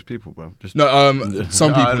going to know these people, bro. Just No,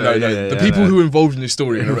 some people I know. know, No, yeah, the yeah, people I know. who were involved in this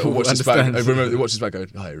story and watch this back. Understand. I remember watch this back.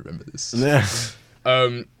 Going, I remember this. yeah.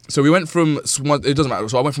 So we went from it doesn't matter.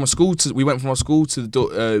 So I went from my school to the door.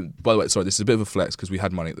 By the way, sorry, this is a bit of a flex because we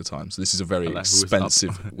had money at the time. So this is a very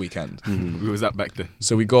expensive weekend. Who was that back then?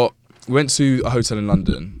 So we went to a hotel in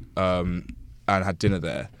London and had dinner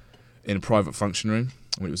there in a private function room.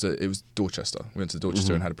 I mean, it was Dorchester. We went to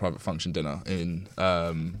Dorchester and had a private function dinner in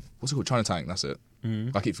what's it called? Chinatown. That's it.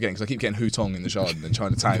 I keep forgetting because I keep getting Hutong in the Shard and then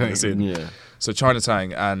Chinatown is in. Yeah. So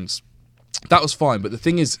Chinatown, and that was fine. But the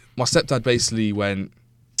thing is, my stepdad basically went,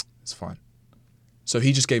 "It's fine." So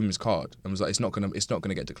he just gave him his card and was like, "It's not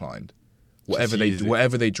gonna get declined. Whatever they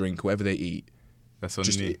drink, whatever they eat, That's on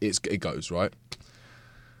just me. it goes right."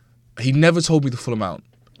 He never told me the full amount,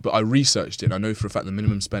 but I researched it. And I know for a fact the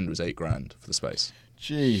minimum spend was $8,000 for the space.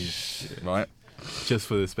 Jeez. Right. Just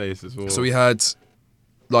for the space as well. So we had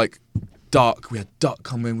like duck. We had duck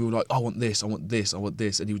come in. We were like, I want this, I want this, I want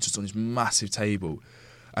this, and he was just on this massive table,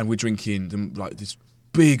 and we're drinking like this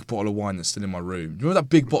big bottle of wine that's still in my room. You remember that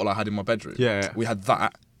big bottle I had in my bedroom? Yeah. We had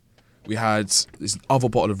that. We had this other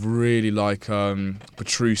bottle of really like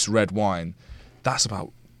Petrus red wine. That's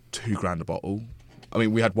about $2,000 a bottle. I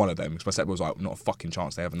mean, we had one of them because my stepdad was like, not a fucking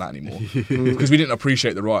chance they having that anymore. Because we didn't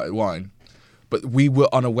appreciate the right wine. But we were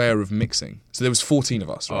unaware of mixing. So there was 14 of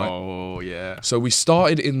us, right? Oh yeah. So we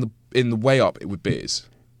started in the way up with beers,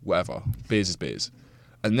 whatever. Beers is beers.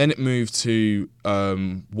 And then it moved to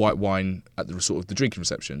white wine at the sort of the drinking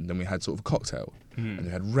reception. Then we had sort of a cocktail. And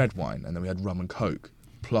we had red wine. And then we had rum and coke.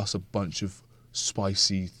 Plus a bunch of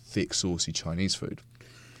spicy, thick, saucy Chinese food.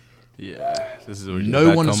 Yeah. This is already a No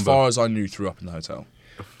bad one, as combo. far as I knew, threw up in the hotel.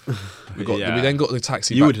 We Yeah. then got the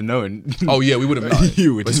taxi You back. would have known. Oh yeah, we would have known.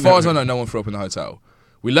 You would But as have far as I known. know, no one threw up in the hotel.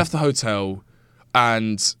 We left the hotel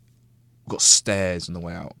and got stares on the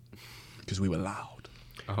way out because we were loud.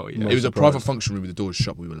 Oh yeah. It was a surprised. private function room with the doors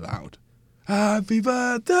shut. We were loud. Happy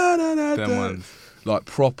birthday, da, da, da, Them da. ones. Like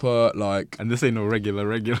proper, like. And this ain't no regular.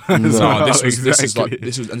 No, No, this was exactly.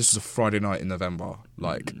 this was a Friday night in November,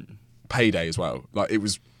 like payday as well. Like it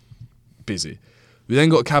was busy. We then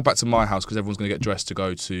got a cab back to my house because everyone's going to get dressed to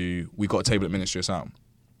go to. We got a table at Ministry of Sound.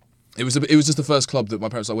 It was just the first club that my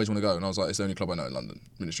parents always want to go, and I was like, it's the only club I know in London,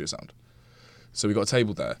 Ministry of Sound. So we got a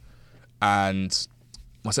table there, and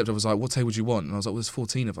my stepdad was like, "What table do you want?" And I was like, "Well, there's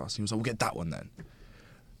 14 of us." And he was like, "We'll get that one then."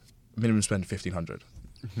 Minimum spend $1,500,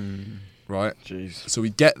 right? Jeez. So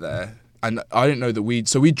we get there, and I didn't know that we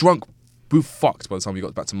drunk. We were fucked by the time we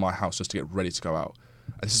got back to my house just to get ready to go out.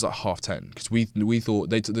 And this is like 10:30 because we thought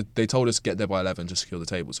they told us to get there by 11 to secure the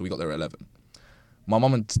table, so we got there at 11. My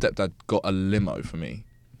mum and stepdad got a limo for me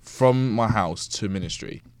from my house to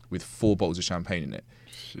Ministry with 4 bottles of champagne in it,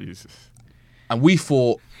 Jesus. and we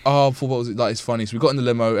thought, 4 bottles, like it's funny. So we got in the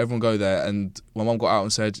limo, everyone go there, and my mum got out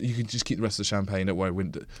and said, "You can just keep the rest of the champagne. Don't worry."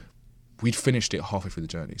 We'd finished it halfway through the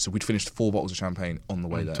journey, so we'd finished 4 bottles of champagne on the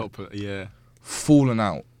way there. Yeah. Fallen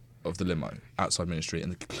out of the limo outside Ministry,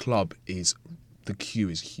 and the queue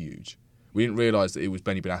is huge. We didn't realise that it was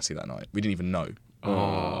Benny Benassi that night. We didn't even know.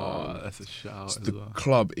 Oh, that's a shout. So as the well.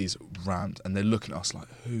 club is rammed, and they're looking at us like,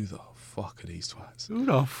 "Who the fuck are these twats?" Who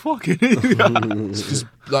the fuck is that? Because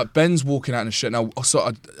like Ben's walking out in a shirt. Now,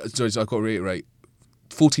 sorry, I've got to reiterate: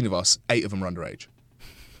 14 of us, 8 of them are underage.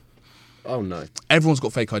 Oh no. Everyone's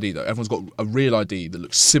got fake ID though. Everyone's got a real ID that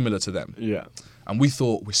looks similar to them. Yeah. And we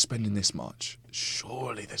thought, we're spending this much.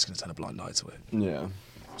 Surely they're just going to turn a blind eye to it. Yeah.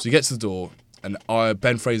 So he gets to the door, and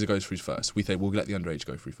Ben Fraser goes through first. We think we'll let the underage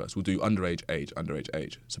go through first. We'll do underage,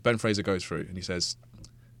 age. So Ben Fraser goes through, and he says,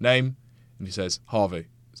 name, and he says, Harvey.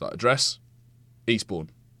 It's like, address,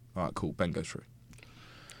 Eastbourne. All right, cool. Ben goes through.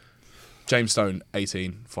 James Stone,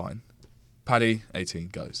 18, fine. Paddy, 18,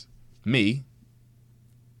 goes. Me,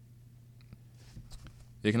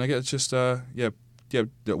 yeah, can I get just, yeah,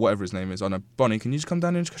 whatever his name is. I know, Bonnie, can you just come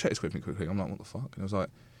down and just check this with me quickly? I'm like, what the fuck? And I was like,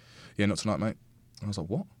 yeah, not tonight, mate. And I was like,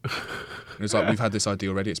 what? And it's like, we've had this ID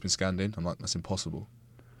already, it's been scanned in. I'm like, that's impossible.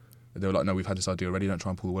 And they were like, no, we've had this ID already, don't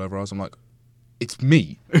try and pull the wool over us. I'm like, it's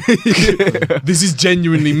me. This is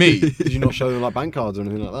genuinely me. Did you not show them like bank cards or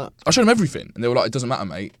anything like that? I showed them everything, and they were like, it doesn't matter,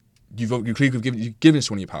 mate. You've given this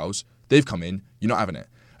to one of your pals, they've come in, you're not having it.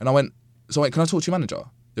 And I went, so wait, can I talk to your manager?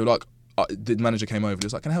 They were like, the manager came over, he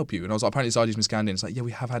was like, can I help you? And I was like, apparently this ID's been scanned in. It's like, yeah,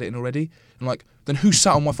 we have had it in already. I'm like, then who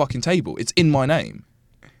sat on my fucking table? It's in my name.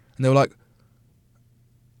 And they were like,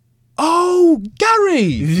 oh, Gary!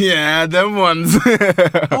 Yeah, them ones.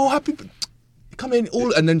 Oh, happy... Come in,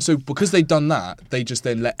 all... And then, so because they'd done that, they just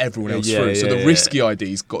then let everyone else Yeah, through. So yeah, the yeah. risky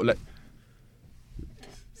IDs got let...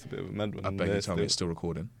 It's a bit of a mad one. I beg you there to tell me still. it's still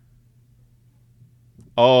recording.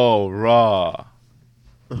 Oh, raw.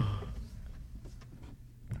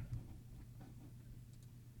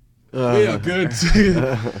 We are good.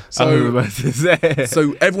 So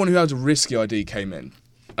everyone who had a risky ID came in.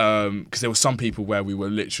 Because there were some people where we were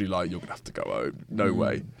literally like, you're going to have to go home. No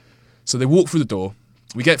way. So they walk through the door.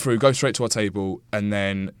 We get through, go straight to our table, and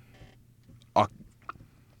then...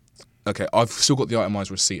 I've still got the itemised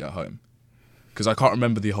receipt at home. Because I can't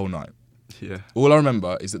remember the whole night. Yeah. All I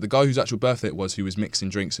remember is that the guy whose actual birthday it was, who was mixing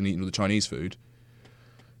drinks and eating all the Chinese food,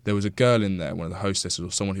 there was a girl in there, one of the hostesses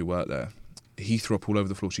or someone who worked there. He threw up all over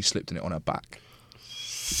the floor. She slipped in it on her back.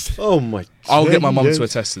 Oh my! I'll get my mum to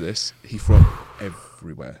attest to this. He threw up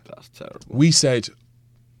everywhere. That's terrible. We said,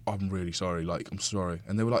 I'm really sorry. Like, I'm sorry.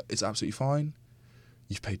 And they were like, it's absolutely fine.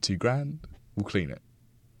 You've paid $2,000. We'll clean it.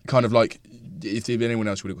 Kind of like, if anyone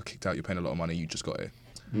else would have got kicked out, you're paying a lot of money. You just got here.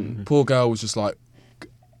 Mm-hmm. Poor girl was just like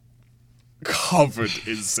covered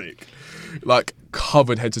in sick, like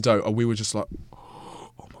covered head to toe, and we were just like,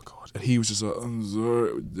 oh my god. And he was just like, I'm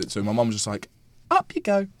sorry. So my mum was just like, up you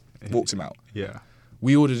go, walked him out. Yeah.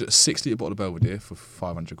 We ordered a 60-litre bottle of Belvedere for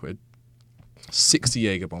 500 quid, 60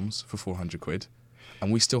 Jaeger bombs for 400 quid,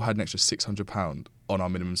 and we still had an extra £600 on our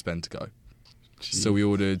minimum spend to go. Jeez. So we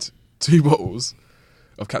ordered 2 bottles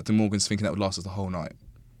of Captain Morgan's, thinking that would last us the whole night.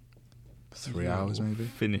 3 hours maybe.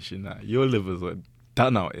 Finishing that. Your livers were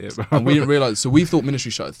done out here, bro. And we didn't realise, so we thought Ministry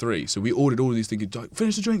shut at 3, so we ordered all of these thinking, like,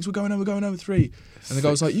 finish the drinks, we're going home at 3. And the guy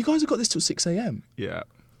was like, you guys have got this till 6 a.m. Yeah.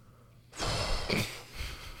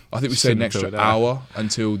 I think we stayed an Shouldn't have extra told that. hour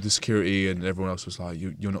until the security and everyone else was like,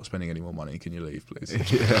 you're not spending any more money, can you leave, please?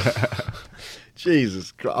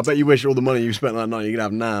 Jesus Christ. I bet you wish all the money you spent that night you could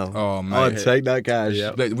have now. Oh, mate. I'd take that cash.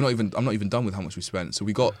 Yeah. Like, I'm not even done with how much we spent. So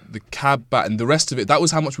we got the cab back, and the rest of it, that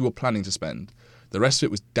was how much we were planning to spend. The rest of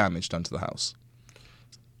it was damage done to the house.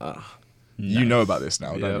 You know about this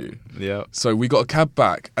now, don't you? Yeah. So we got a cab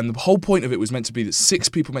back, and the whole point of it was meant to be that 6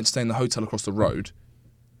 people meant to stay in the hotel across the road,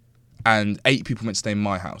 and 8 people meant to stay in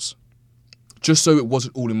my house. Just so it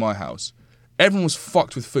wasn't all in my house. Everyone was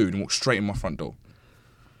fucked with food and walked straight in my front door.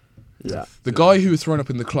 Yeah. The guy who was thrown up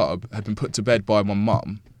in the club had been put to bed by my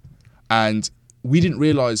mum, and we didn't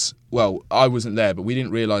realise, well, I wasn't there, but we didn't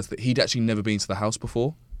realise that he'd actually never been to the house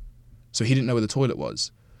before. So he didn't know where the toilet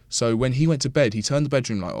was. So when he went to bed, he turned the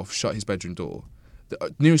bedroom light off, shut his bedroom door.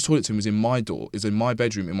 The nearest toilet to him was in my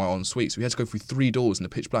bedroom, in my ensuite. So we had to go through 3 doors in the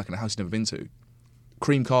pitch black in a house he'd never been to.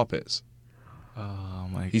 Cream carpets. Oh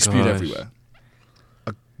my god. He spewed everywhere.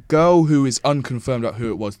 A girl who is unconfirmed about who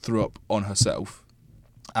it was threw up on herself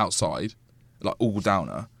outside, like all down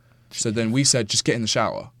her. So then we said, just get in the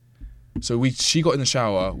shower. So she got in the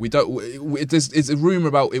shower. It's a rumor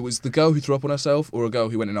about it was the girl who threw up on herself or a girl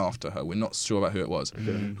who went in after her. We're not sure about who it was.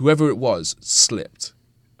 Okay. Whoever it was slipped,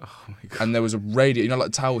 Oh my god. and there was a radiator,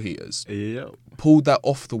 like towel heaters. Yeah. Pulled that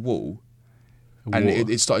off the wall, and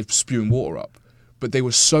Water. it started spewing water up. But they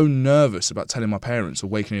were so nervous about telling my parents or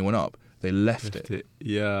waking anyone up, they left it.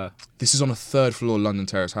 Yeah. This is on a 3rd floor London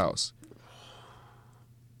Terrace house.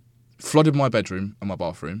 Flooded my bedroom and my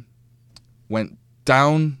bathroom. Went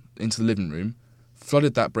down into the living room.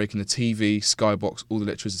 Flooded that, breaking the TV, skybox, all the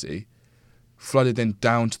electricity. Flooded then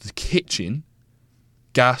down to the kitchen.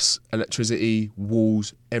 Gas, electricity,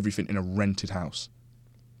 walls, everything in a rented house.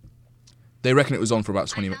 They reckon it was on for about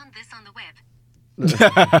 20 minutes. I found this on the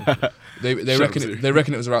web. They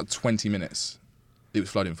reckon it was about 20 minutes it was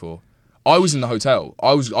flooding for. I was in the hotel.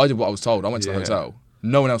 I did what I was told. I went to the Yeah. hotel.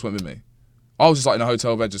 No one else went with me. I was just like in a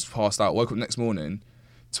hotel bed, just passed out. Woke up next morning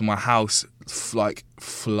to my house like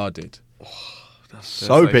flooded.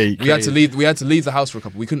 So like- peak. We had to leave the house for a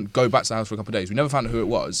couple. We couldn't go back to the house for a couple of days. We never found out who it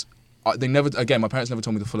was. They never. Again, my parents never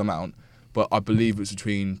told me the full amount, but I believe it was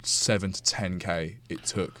between 7 to 10k it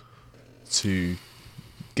took to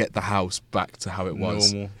get the house back to how it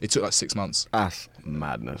was. Normal. It took like 6 months. That's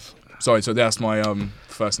madness. Sorry, so that's my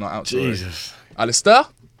first night out story. Jesus. Alistair?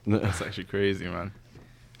 That's actually crazy, man.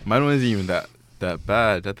 Mine wasn't even that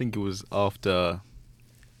bad. I think it was after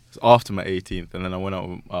my 18th, and then I went out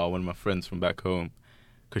with one of my friends from back home,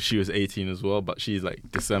 because she was 18 as well, but she's like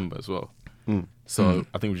December as well. So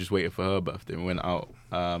I think we just waited for her birthday and we went out.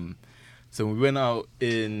 So we went out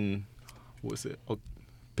in, what was it?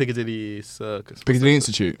 Piccadilly Circus. Piccadilly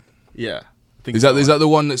Institute. Yeah. I think Is that the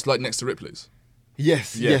one that's like next to Ripley's?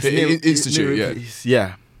 Yes, Yeah, yes. Institute,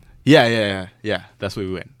 yeah. Yeah. That's where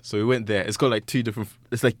we went. So we went there. It's got like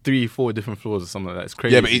 3-4 different floors or something like that. It's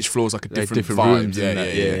crazy. Yeah, but each floor's like a different vibe. rooms Yeah, and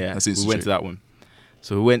that. yeah. That's We Institute. went to that one.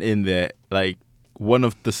 So we went in there. Like one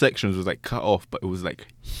of the sections was like cut off, but it was like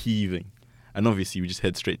heaving. And obviously we just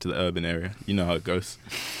head straight to the urban area. You know how it goes.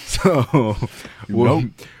 So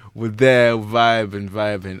we're there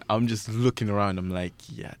vibing. I'm just looking around. I'm like,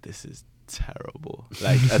 yeah, this is terrible.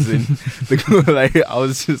 Like, as in, like, I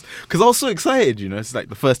was just, because I was so excited, you know. It's like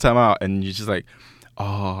the first time out, and you're just like,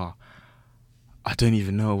 oh, I don't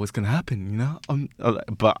even know what's gonna happen, you know.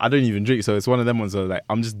 But I don't even drink, so it's one of them ones where like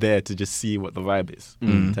I'm just there to just see what the vibe is,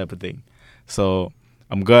 type of thing. So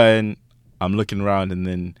I'm going, I'm looking around, and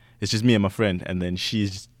then it's just me and my friend, and then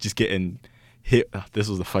she's just getting hit. This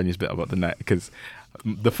was the funniest bit about the night, because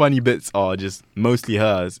the funny bits are just mostly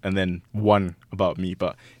hers and then one about me,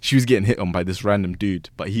 but she was getting hit on by this random dude,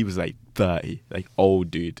 but he was like 30, like old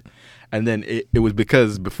dude. And then it was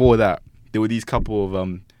because before that there were these couple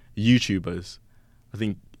of YouTubers, I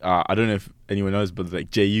think I don't know if anyone knows, but like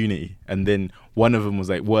J Unity, and then one of them was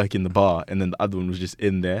like working the bar, and then the other one was just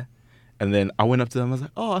in there. And then I went up to them, I was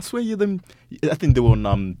like, oh, I swear you're them. I think they were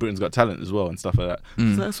on Britain's Got Talent as well and stuff like that. I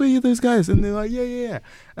was like, I swear you're those guys. And they're like, yeah.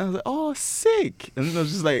 And I was like, oh, sick. And I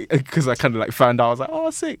was just like, because I kind of like found out, I was like,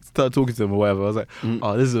 oh, sick. Started talking to them or whatever. I was like,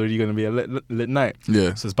 oh, this is already going to be a lit night.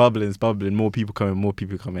 Yeah. So it's bubbling. More people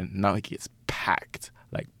coming. Now it gets packed,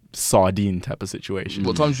 like sardine type of situation.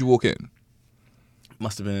 What time did you walk in?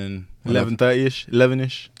 Must have been 11:30ish,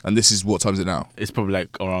 11ish. And this is, what time is it now? It's probably like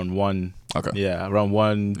around 1. Okay. Yeah, around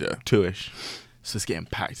 1, Yeah. 2ish. So it's getting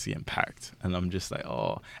packed. And I'm just like,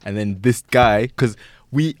 oh. And then this guy, because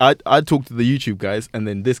I talked to the YouTube guys, and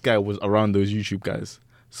then this guy was around those YouTube guys.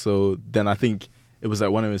 So then I think it was like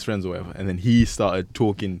one of his friends or whatever. And then he started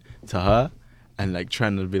talking to her and like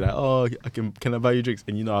trying to be like, oh, can I buy you drinks?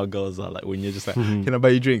 And you know how girls are, like when you're just like, can I buy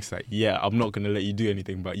you drinks? Like, yeah, I'm not going to let you do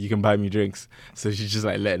anything, but you can buy me drinks. So she's just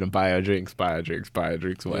like letting him buy her drinks,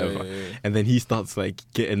 whatever. Yeah. And then he starts like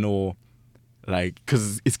getting all like,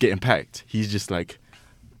 because it's getting packed. He's just like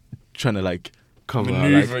trying to like cover her,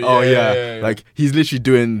 Maneuver, like, oh yeah. like he's literally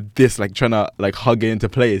doing this, like trying to like hug her into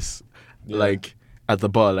place, like at the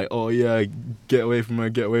bar, like, oh yeah, get away from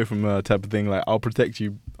her type of thing. Like, I'll protect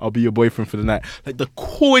you, I'll be your boyfriend for the night. Like the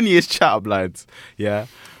corniest chat lines, yeah.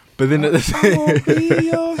 But then at the same, be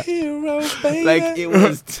your hero, baby. like it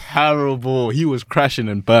was terrible. He was crashing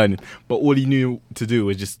and burning, but all he knew to do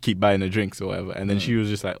was just keep buying her drinks or whatever. And then she was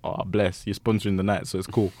just like, "Oh, bless, you're sponsoring the night, so it's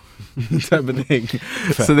cool," type of thing.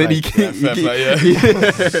 So then he keeps, fair play,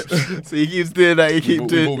 so he keeps doing that.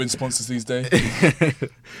 We've all been sponsors these days.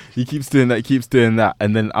 He keeps doing that,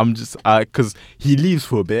 and then I'm just, because he leaves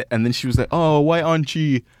for a bit, and then she was like, "Oh, why aren't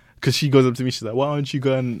you?" Because she goes up to me, she's like, why aren't you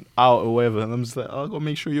going out or whatever? And I'm just like, oh, I got to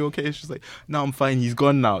make sure you're okay. She's like, no, I'm fine. He's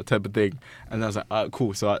gone now, type of thing. And I was like, all right,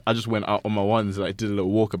 cool. So I just went out on my ones, like did a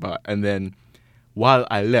little walkabout. And then while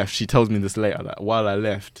I left, she tells me this later, that while I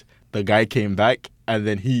left, the guy came back, and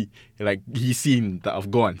then he seen that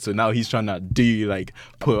I've gone. So now he's trying to like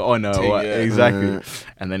put it on her. Or what. Yeah. Exactly.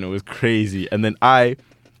 And then it was crazy. And then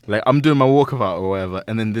I'm doing my walkabout or whatever,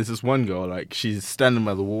 and then there's this one girl, like, she's standing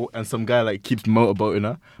by the wall, and some guy, like, keeps motorboating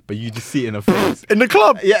her, but you just see it in her face. In the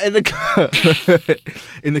club? Yeah, in the club.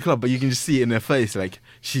 In the club, but you can just see it in her face, like,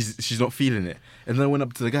 she's not feeling it. And then I went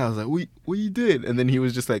up to the guy, I was like, what are you doing? And then he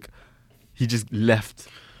was just like, he just left,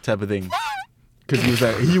 type of thing. Because he was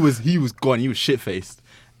like, he was gone, he was shit-faced.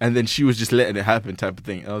 And then she was just letting it happen, type of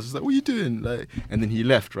thing. And I was just like, what are you doing? Like, and then he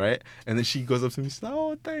left, right? And then she goes up to me, she's like,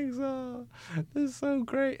 oh, thanks, this is so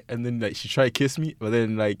great. And then like she tried to kiss me, but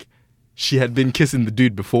then like she had been kissing the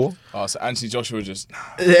dude before. Oh, so Anthony Joshua just...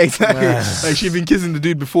 Yeah, exactly. Like she'd been kissing the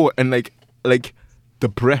dude before, and like the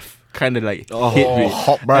breath kind of like hit me.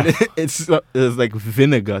 Hot breath. And it's like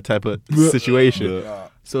vinegar type of situation.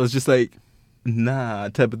 So it's just like, nah,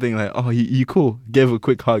 type of thing. Like, oh, you cool? Gave her a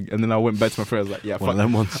quick hug, and then I went back to my friend. I was like, yeah, One of fuck.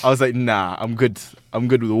 them ones. I was like, nah, I'm good with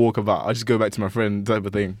the walkabout. I'll just go back to my friend, type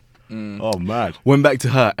of thing. Oh, mad. Went back to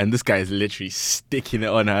her, and this guy is literally sticking it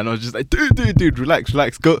on her, and I was just like, dude, relax,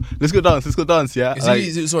 let's go dance, yeah.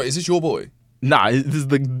 Is this your boy? Nah, this is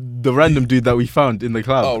the random dude that we found in the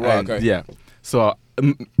club. Oh, right, and, okay. Yeah, so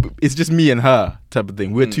it's just me and her type of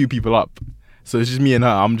thing. We're 2 people up, so it's just me and her.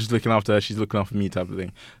 I'm just looking after her, she's looking after me type of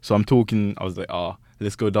thing. So I'm talking, I was like, oh,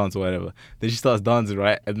 let's go dance or whatever. Then she starts dancing,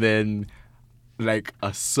 right? And then like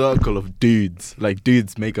a circle of dudes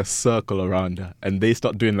make a circle around her, and they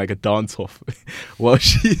start doing like a dance off while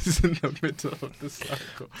she's in the middle of the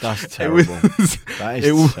circle. That's terrible. That is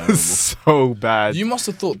terrible. Was so bad. You must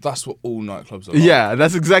have thought that's what all nightclubs are like. Yeah,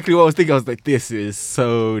 that's exactly what I was thinking. I was like, this is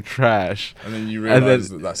so trash. And then you And realise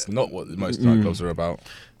then- that that's not what most nightclubs are about.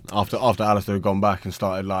 After Alistair had gone back and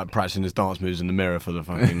started like practicing his dance moves in the mirror for the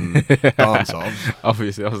fucking dance off.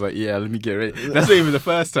 Obviously, I was like, yeah, let me get ready. That's not even the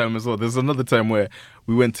first time as well. There's another time where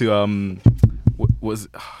we went to what's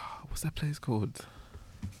that place called?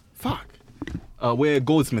 Fuck. Where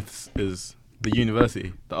Goldsmiths is, the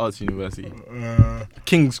university, the arts university.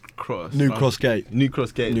 King's Cross. New Cross Gate. New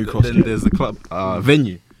Cross Gate. New Cross Then Gate. there's a club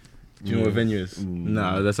venue. Do you know what Venue is?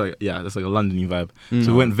 No, that's like a London vibe. Mm.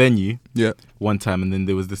 So we went Venue Yeah. one time, and then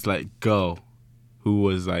there was this like girl who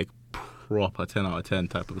was like proper 10 out of 10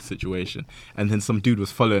 type of situation, and then some dude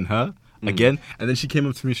was following her again, and then she came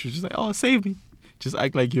up to me. She was just like, "Oh, save me! Just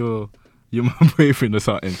act like you're my boyfriend or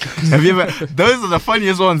something." Have you ever? Those are the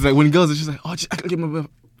funniest ones. Like when girls are just like, "Oh, just act like you're my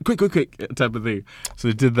boyfriend. Quick," type of thing. So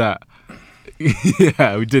we did that.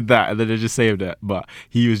 Yeah, we did that, and then I just saved it. But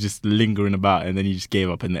he was just lingering about, and then he just gave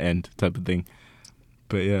up in the end, type of thing.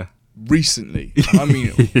 But yeah, Recently, I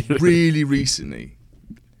mean, really recently,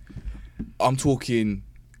 I'm talking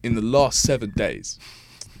in the last 7 days.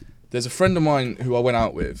 There's a friend of mine who I went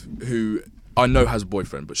out with, who I know has a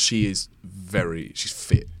boyfriend, but she's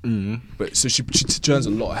fit. But so she turns a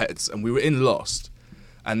lot of heads, and we were in Lost,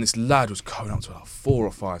 and this lad was coming up to her like 4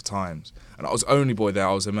 or 5 times, and I was the only boy there.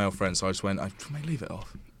 I was a male friend, so I just went, "Mate, leave it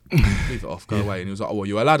off, go away." And he was like, "Oh, well,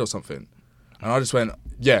 you're a lad or something?" And I just went,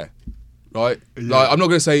 "Yeah, right." Like I'm not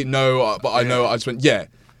gonna say no, but I know. I just went, "Yeah."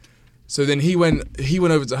 So then he went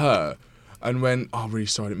over to her and went, "Oh, I'm really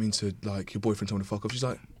sorry, I didn't mean to, like, your boyfriend told me to fuck off." She's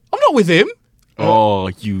like, "I'm not with him." Oh,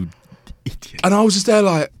 you idiot! And I was just there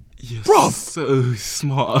like, You're bruv. so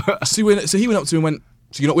smart. So he went up to me and went,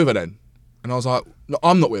 "So you're not with her then?" And I was like, "No,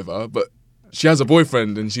 I'm not with her, but she has a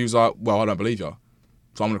boyfriend." And she was like, "Well, I don't believe you,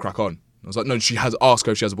 so I'm gonna crack on." I was like, "No, she has asked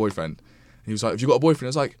her if she has a boyfriend." And he was like, "Have you got a boyfriend?" I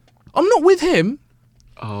was like, "I'm not with him."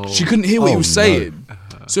 Oh, She couldn't hear what he Oh, was no. saying.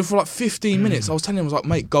 So for like 15 minutes, I was telling him, I was like,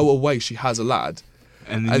 "Mate, go away. She has a lad."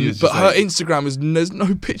 and then he was But just her like, Instagram there's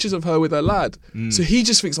no pictures of her with her lad. So he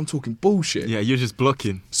just thinks I'm talking bullshit. yeah, you're just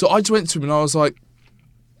blocking. So I just went to him and I was like,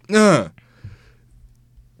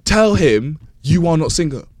 "Tell him you are not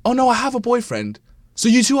single." "Oh no, I have a boyfriend." "So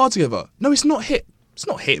you two are together?" "No, it's not him. It's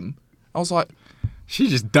not him." I was like, She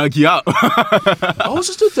just dug you out. I was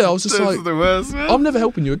just stood there. I was just like, the worst, man. "I'm never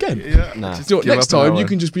helping you again." Nah. So give next up on that time you one.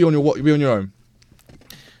 can just be on your own.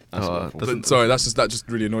 That's Sorry, that just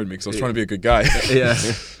really annoyed me because I was trying to be a good guy. yeah.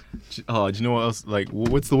 Oh, do you know what else? Like,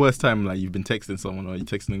 what's the worst time like you've been texting someone or you're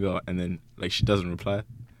texting a girl and then like she doesn't reply,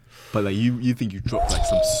 but like you think you dropped like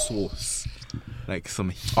some sauce, like some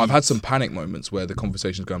heat. I've had some panic moments where the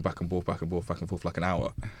conversation's going back and forth for like an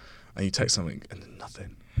hour, and you text something and then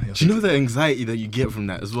nothing. And you're Do you know thinking- the anxiety that you get from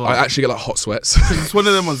that as well? I actually get like hot sweats. It's one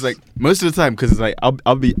of them ones like most of the time because like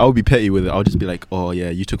I'll be petty with it. I'll just be like, "Oh yeah,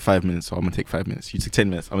 you took 5 minutes, so I'm gonna take 5 minutes. You took 10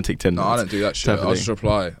 minutes, I'm gonna take 10 No, minutes." I don't do that shit. type of I'll thing. just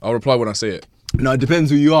reply. I'll reply when I see it. No, it depends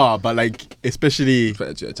who you are, but like especially. It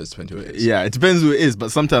does depend who it is. Yeah, it depends who it is, but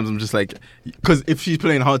sometimes I'm just like, because if she's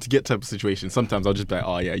playing hard to get type of situation, sometimes I'll just be like,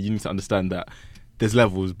 "Oh yeah, you need to understand that there's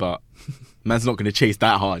levels, but man's not gonna chase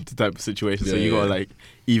that hard type of situation. So Yeah, you gotta yeah. like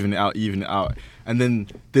even it out. And then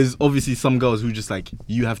there's obviously some girls who just like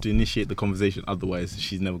you have to initiate the conversation, otherwise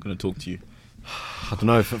she's never gonna talk to you. I don't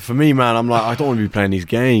know. For me, man, I'm like, I don't want to be playing these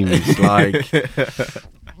games. Like,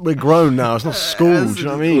 we're grown now. It's not school. Do you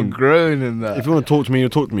know what I We're mean? grown in that. If you want to talk to me, you'll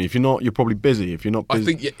talk to me. If you're not, you're probably busy. If you're not busy, I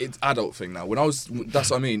think it's adult thing now. That's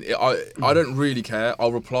what I mean. I don't really care.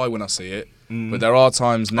 I'll reply when I see it. But there are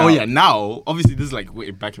times now. Oh yeah, now obviously this is like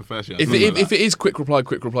way back in first year. If it is quick reply,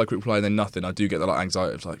 and then nothing, I do get that like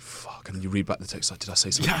anxiety. It's like fuck, and then you read back the text like, did I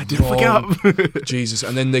say something? yeah, I did forget. wrong? Jesus,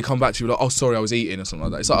 and then they come back to you like, oh sorry, I was eating or something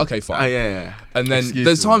like that. It's like okay, fine. yeah. And then Excuses.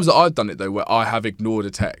 there's times that I've done it though where I have ignored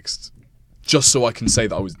a text just so I can say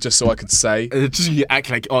that just so I could say. Just you act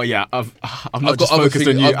like, oh yeah, I'm not I've just got other focused things.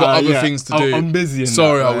 on you. I've got other Yeah. things to do. I'm busy. In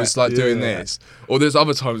Sorry, that, I was like doing yeah. this. Or there's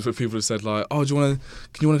other times where people have said like, "Oh, can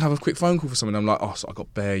you want to have a quick phone call for something?" I'm like, "Oh, so I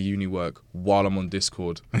got bare uni work while I'm on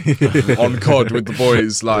Discord, on COD with the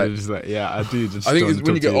boys." Like, Just like, yeah, I do. Just I think don't it's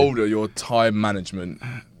when you talk get to older, your time management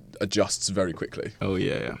adjusts very quickly. Oh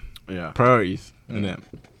yeah. yeah. Priorities, innit?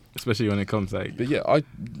 Especially when it comes like. But yeah, I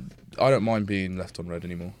don't mind being left on red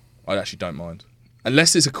anymore. I actually don't mind,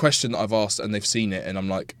 unless it's a question that I've asked and they've seen it, and I'm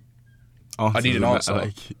like, need an answer.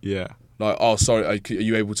 Like, yeah. like, "Oh, sorry, are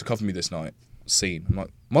you able to cover me this night?" Scene. I'm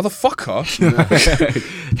like, motherfucker.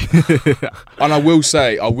 And I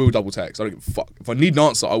will double text. I don't give a fuck. If I need an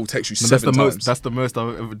answer, I will text you No, that's 7 the times. most. That's the most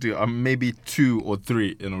I'll ever do. Maybe 2 or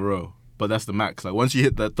 3 in a row, but that's the max. Like once you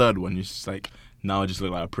hit that third one, you're just like, now I just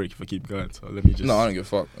look like a prick if I keep going. So let me just. No, I don't give a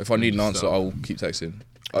fuck. If I need an answer, I'll keep texting.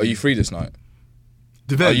 Are you free this night?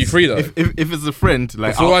 Depends. Are you free, though? If it's a friend,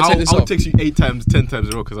 like Before I take this I'll off. text you 8 times, 10 times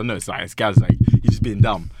in a row because I know it's like it's guys like you're just being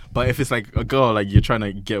dumb. But if it's like a girl like you're trying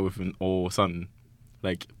to get with or something,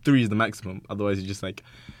 like 3 is the maximum. Otherwise, you're just like,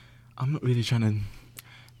 I'm not really trying to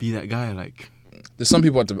be that guy. Like There's some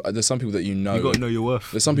people that you know. you gotta know your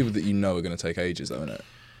worth. There's some people that you know are going to take ages, though, innit?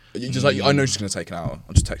 You just like, I know she's going to take an hour.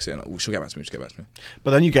 I'll just text her and like, well, she'll get back to me.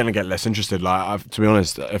 But then you're going to get less interested. Like, to be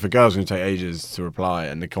honest, if a girl's going to take ages to reply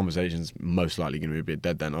and the conversation's most likely going to be a bit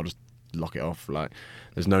dead, then I'll just lock it off. Like,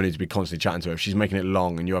 there's no need to be constantly chatting to her. If she's making it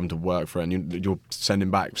long and you're having to work for it and you're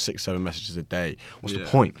sending back 6-7 messages a day, what's the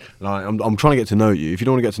point? Like, I'm trying to get to know you. If you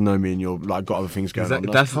don't want to get to know me and you're like got other things going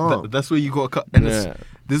on, that's where you got to cut. And this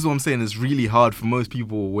is what I'm saying. It's really hard for most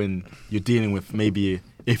people when you're dealing with maybe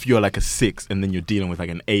if you're like a 6 and then you're dealing with like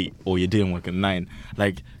an 8 or you're dealing with a 9.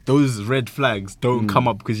 Like those red flags don't come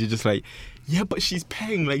up because you're just like, yeah, but she's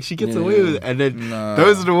paying, like she gets away with it. And then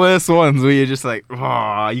those are the worst ones where you're just like,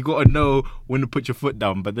 you got to know when to put your foot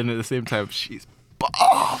down. But then at the same time, she's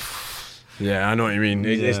buff. Yeah, I know what you mean.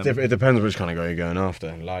 It depends which kind of girl you're going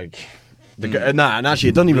after. Like, and actually,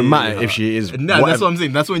 it doesn't even matter if she is. Nah, that's what I'm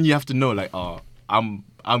saying. That's when you have to know, like, I'm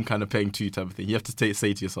kind of paying too type of thing. You have to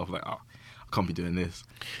say to yourself, like, I can't be doing this.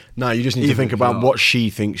 No, you just need to think about what she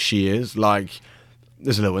thinks she is. Like,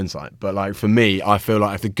 there's a little insight, but like for me, I feel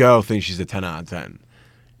like if the girl thinks she's a 10 out of 10,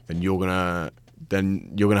 then you're gonna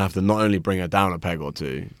have to not only bring her down a peg or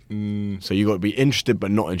two. So you got to be interested but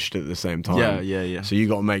not interested at the same time. Yeah. So you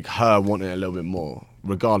got to make her want it a little bit more,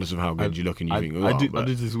 regardless of how good you look and you think you are. I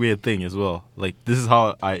do this weird thing as well. Like this is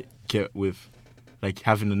how I get with like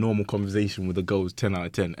having a normal conversation with a girl who's 10 out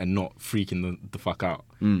of 10 and not freaking the fuck out.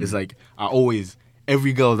 It's like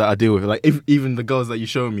every girl that I deal with, like even the girls that you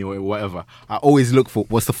show me or whatever, I always look for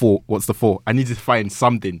what's the four. I need to find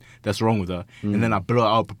something that's wrong with her, and then I blow it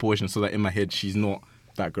out of proportion so that in my head she's not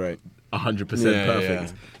that great, 100%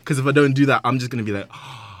 perfect. Because if I don't do that, I'm just gonna be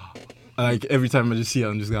like every time I just see her,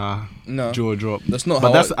 I'm just gonna jaw drop. That's not.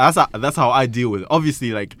 But that's how I deal with it.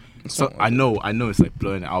 Obviously, like I know it's like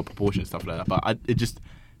blowing it out of proportion and stuff like that, but it just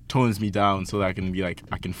tones me down so that I can be like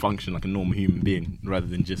I can function like a normal human being rather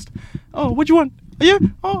than just what do you want? Yeah,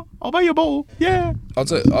 I'll buy you a bottle. Yeah. I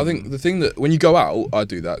think the thing that when you go out, I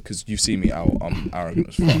do that because you see me out. I'm arrogant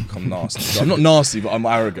as fuck. I'm nasty. I'm not nasty, but I'm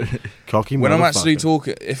arrogant. Cocky. When I'm actually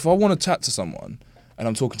talking, if I want to chat to someone and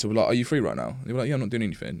I'm talking to them, like, are you free right now? They're like, yeah, I'm not doing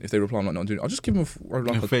anything. If they reply, I'm like, no, I'm doing. I'll just give them a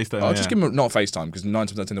FaceTime. I'll just give them not a FaceTime because 9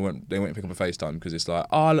 times out of 10 they won't pick up a FaceTime because it's like,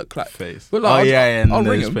 look, clap face. But like, I'll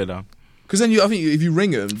ring them. them. Because then I think if you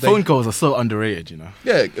ring them, phone calls are so underrated, you know.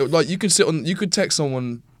 Yeah, like you could text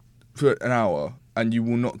someone for an hour and you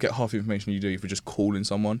will not get half the information you do if you're just calling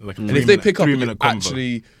someone. Like and if they pick up and you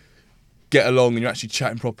actually get along and you're actually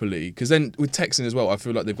chatting properly, because then with texting as well, I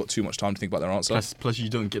feel like they've got too much time to think about their answer. Plus you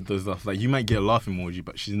don't get those laughs. Like you might get a laughing emoji,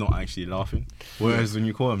 but she's not actually laughing. Whereas when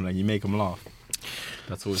you call them, like you make them laugh.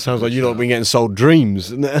 That's all. Sounds like you've not been getting sold dreams.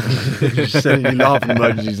 Just sending you laughing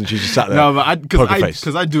emojis and she's just sat there. No, but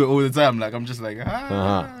because I do it all the time. Like I'm just like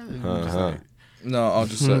no, I'll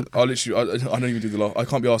just I'll literally I don't even do the laugh. I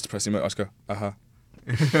can't be asked to press the emoji. I just go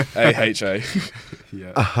AHA.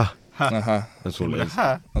 Yeah. That's all it is.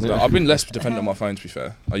 I've been less dependent on my phone, to be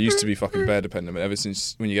fair. I used to be fucking bare dependent, but ever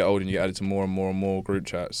since when you get older and you get added to more and more and more group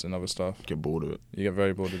chats and other stuff, get bored of it. You get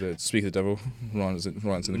very bored of it. Speak of the devil, Ryan's in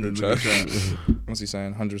the group chat. What's he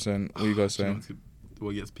saying? 100%. What are you guys saying?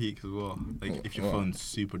 What gets peaked as well? Like if your phone's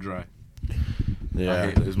super dry. Yeah, I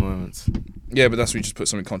hate those moments. Yeah, but that's when you just put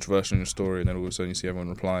something controversial in your story and then all of a sudden you see everyone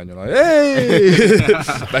reply and you're like, hey,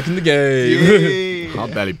 back in the game. I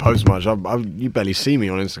barely post much. You barely see me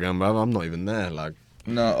on Instagram, but I'm not even there. Like,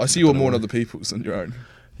 no, I see you on more than other people's than your own.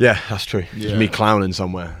 Yeah, that's true. Yeah. Just me clowning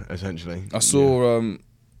somewhere, essentially. I saw,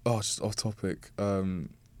 just off topic,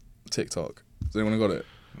 TikTok. Has anyone got it?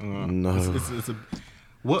 No.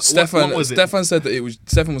 What was it? Stefan said that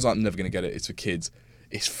Stefan was like, I'm never going to get it. It's for kids.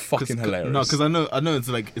 It's fucking hilarious. No, because I know it's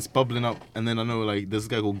like it's bubbling up, and then I know like there's a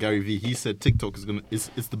guy called Gary Vee. He said TikTok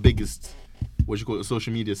it's the biggest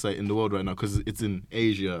social media site in the world right now because it's in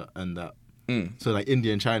Asia and that. So like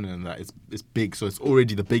India and China and that it's big. So it's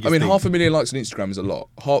already the biggest. I mean, thing. 500,000 likes on Instagram is a lot.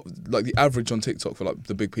 Like the average on TikTok for like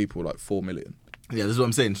the big people like 4 million. Yeah, that's what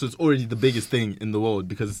I'm saying. So it's already the biggest thing in the world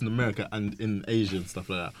because it's in America and in Asia and stuff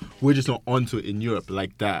like that. We're just not onto it in Europe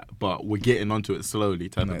like that, but we're getting onto it slowly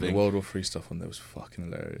type of thing. The World War III stuff on there was fucking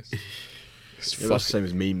hilarious. That's the same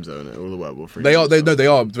as memes though, isn't it? All the World War III. They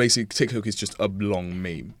are. Basically, TikTok is just a long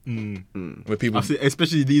meme. Where people...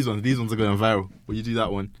 especially these ones. These ones are going viral. Where you do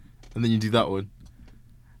that one, and then you do that one.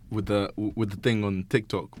 With the thing on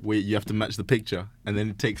TikTok where you have to match the picture and then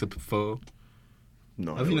it takes a photo.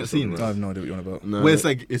 No, have you not seen it? I have no idea what you're on about. No. Where it's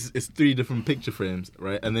like it's 3 different picture frames,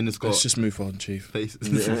 right? And then it's got. Let's just move on, Chief. Faces.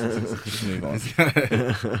 Just move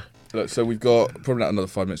on. Look, so we've got probably another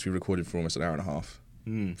 5 minutes. We recorded for almost an hour and a half.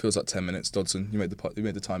 Feels like 10 minutes. Dodson, you made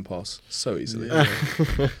the time pass so easily. Yeah.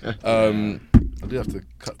 I do have to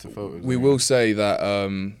cut to photos. We will say that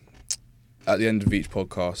at the end of each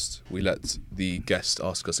podcast, we let the guest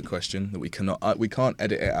ask us a question that we can't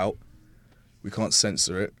edit it out. We can't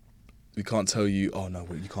censor it. We can't tell you, oh no,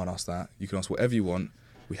 you can't ask that. You can ask whatever you want.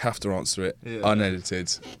 We have to answer it Yeah. unedited,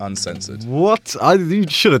 uncensored. What? You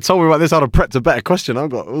should have told me about this. I'd have prepped a better question. I've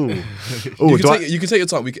got. Ooh. You can take your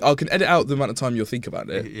time. I can edit out the amount of time you'll think about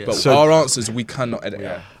it, Yeah. but So- our answers we cannot edit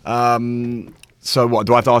out. So what?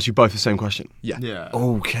 Do I have to ask you both the same question? Yeah. Yeah.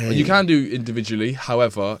 Okay. You can do individually.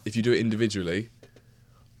 However, if you do it individually,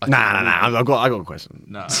 Nah. I've got a question.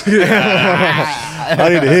 Nah. I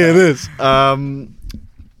need to hear this.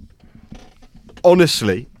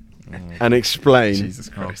 Honestly, and explain. Jesus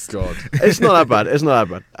Christ. God. It's not that bad. It's not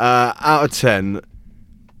that bad. Out of 10,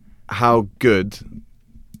 how good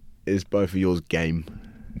is both of yours game?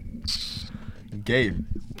 Game.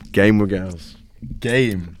 Game with girls.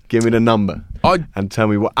 Game. Give me the number I and tell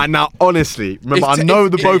me what. And now, honestly, remember, If I te- know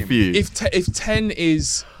if- the both of you. if 10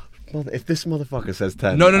 is If this motherfucker says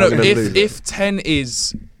 10, no. I'm gonna lose it. If 10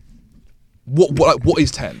 is what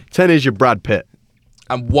is 10 10 is your Brad Pitt.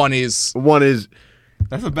 and 1 is. 1 is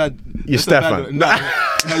That's a bad. your that's a bad Stefan. one.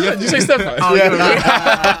 No, you have Did you say Stefan?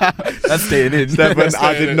 That's staying in. Stefan,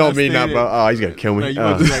 I did not That's mean that, staying but in. he's gonna kill No, me.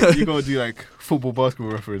 you gotta do like football,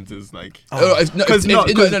 basketball references, like. No,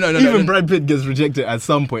 Even Brad Pitt gets rejected at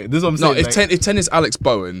some point. This is what I'm No, saying. if 10 is Alex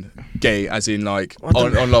Bowen, gay, as in like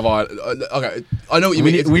on Love Island. Okay, I know what you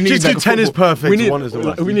mean. we need Just like do 10 is football- perfect, We need, 1 is the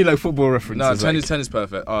worst. we need like football references. No, 10 like, is 10 is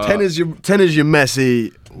perfect. 10 is your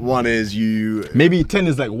Messi. 1 is you. maybe 10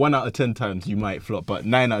 is like 1 out of 10 times you might flop, but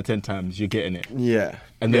 9 out of 10 times you're getting it. Yeah.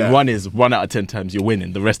 And then Yeah. 1 is 1 out of 10 times you're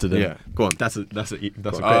winning. The rest of them, Yeah. Go on. That's a great way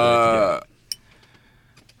to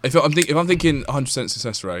If I'm thinking 100%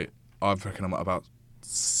 success rate, I reckon I'm at about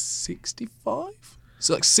 65.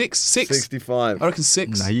 So like 6. 65. I reckon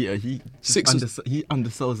 6. get it. Nah, he Six he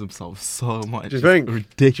undersells himself so much. Do you think? It's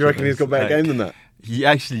ridiculous. Do you reckon he's got better game than that? He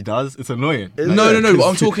actually does. It's annoying. Is No, it? but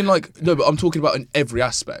I'm talking but I'm talking about in every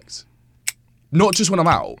aspect, not just when I'm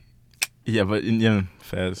out. Yeah, but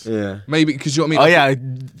fairs. Yeah. Maybe because you know what Oh I mean. yeah. Do you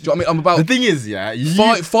know what I mean? I'm about The thing is, yeah,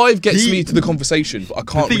 five gets he- me to the conversation, but I The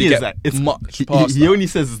can't thing really is get that it's much he, past he that. only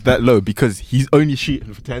says it's that low because he's only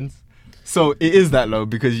shooting for 10s. So it is that low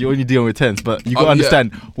because you're only dealing with 10s. But you got to Yeah.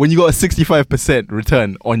 understand, when you got a 65%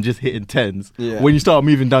 return on just hitting 10s, Yeah. when you start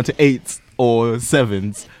moving down to 8s or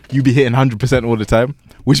 7s, you be hitting 100% all the time,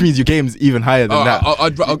 which means your game's even higher than that.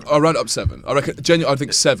 I'd round up 7. I reckon. Genuinely, I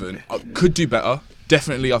think 7. I could do better.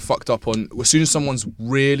 Definitely, I fucked up on. As soon as someone's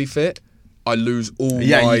really fit, I lose all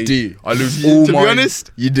my. you do. I lose all to my. be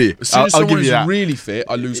honest, you do. As soon as I'll give someone you is that. really fit,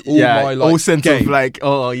 I lose all yeah, my like all sense game. of like,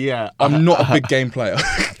 oh yeah, I'm not a big game player.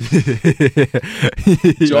 Do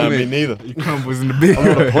you know what I mean? neither. He crumbles in the big. I'm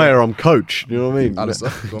not a player, I'm coach. You know what I mean?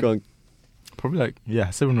 Alistair, go on. Go on. Probably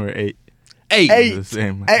like 7 or 8. 8. The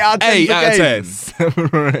same. 8 out of 10. 8 for out of games. 10. 7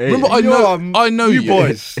 or 8. Remember, I know you.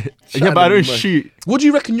 boys. Yeah, but I don't shoot. What do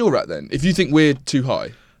you reckon you're at then? If you think we're too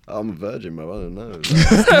high, I'm a virgin, bro. I don't know.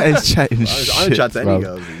 It's chatting I don't chat to any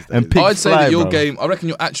girls these days. And pick I'd say fly, that your bro. game. I reckon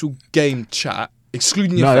your actual game chat,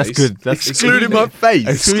 excluding your No, face. that's good. That's Excluding my face.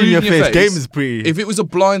 Excluding your face. Game is pretty. If it was a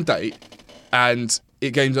blind date, and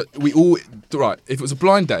it games that we all right. If it was a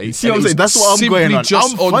blind date, See and what I'm it was saying? That's what I'm simply going on.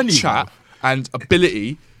 Just I'm on funny, chat bro. and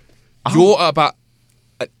ability, you're at about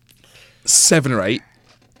 7 or 8.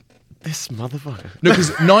 This motherfucker. No,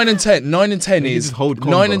 because 9 and 10 You is just hold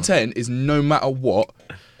 9 combo. and 10 is no matter what,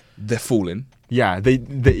 they're falling. yeah, they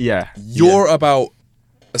yeah. You're about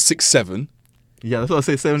a 6-7, yeah. That's what I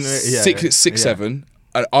say. 7 or 8. Yeah, 6 yeah. 7,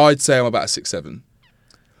 and I'd say I'm about a 6-7.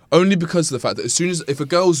 Only because of the fact that as soon as if a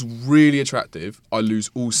girl's really attractive, I lose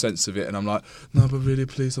all sense of it, and I'm like, no, but really,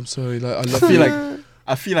 please, I'm sorry. Like, I love you.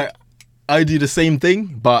 I feel like I do the same thing,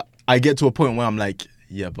 but I get to a point where I'm like,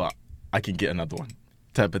 yeah, but I can get another one,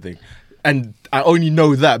 type of thing. And I only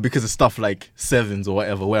know that because of stuff like 7s or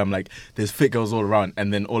whatever, where I'm like, there's fit girls all around,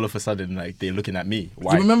 and then all of a sudden, like, they're looking at me.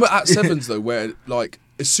 Why? You remember at 7s though, where like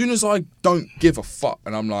as soon as I don't give a fuck,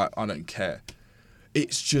 and I'm like, I don't care.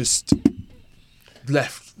 It's just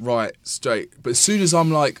left, right, straight. But as soon as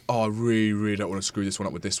I'm like, oh, I really, really don't want to screw this one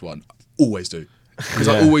up with this one, I always do. Because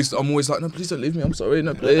I'm always like, no, please don't leave me. I'm sorry.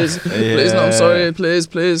 No, please, please, no, I'm sorry. Please,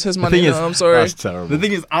 please. Here's money. thing No, is, I'm sorry. That's terrible. The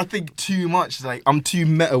thing is, I think too much. Like, I'm too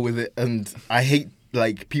meta with it, and I hate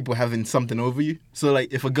like people having something over you. So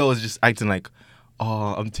like, if a girl is just acting like,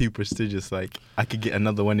 "Oh, I'm too prestigious," like I could get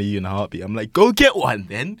another one of you in a heartbeat. I'm like, go get one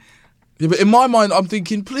then. Yeah, but in my mind, I'm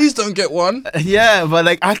thinking, please don't get one. Yeah, but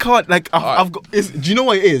like I can't. Like I've got. Do you know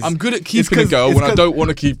what it is? I'm good at It's keeping a 'cause- girl it's when I 'cause- don't want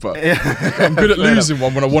to keep her. Yeah. I'm good at Fair enough. losing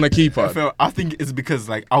one when I want to keep her. I think it's because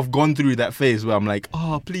like I've gone through that phase where I'm like,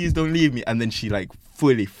 oh, please don't leave me, and then she like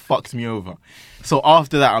fully fucks me over. So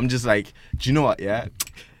after that, I'm just like, do you know what? Yeah,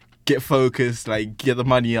 get focused, like get the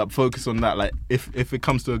money up, focus on that. Like if it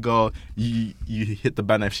comes to a girl, you hit the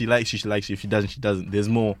banner. If she likes you, she likes you. If she doesn't, she doesn't. There's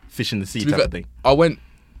more fish in the sea To be type fair, of thing. I went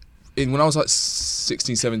when I was like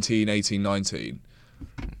 16, 17, 18, 19,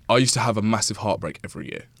 I used to have a massive heartbreak every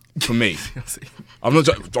year. For me, I'm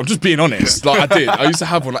just being honest. Like I did. I used to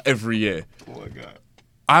have one like every year. Oh my god.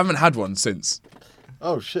 I haven't had one since.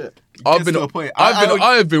 Oh shit. I've been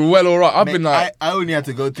well alright. I've been like, I only had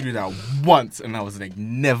to go through that once, and I was like,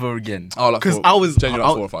 never again. Oh, like because four- I was genuinely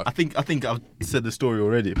like I- 4 or 5. I think I've said the story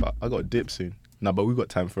already, but I got a dip soon. Nah, but we got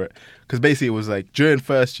time for it. Because basically, it was like during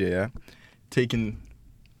first year, yeah, taking.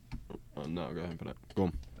 Oh, no, go ahead for that. Go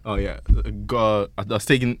on. Oh yeah,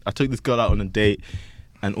 I took this girl out on a date.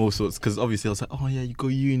 And all sorts, because obviously I was like, oh yeah, you go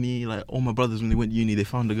uni. Like all my brothers when they went uni, they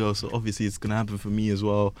found a girl, so obviously it's gonna happen for me as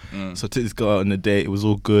well. So I took this girl out on a date. It was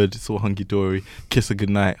all good. It's all hunky dory. Kiss her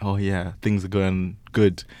goodnight. Oh yeah, things are going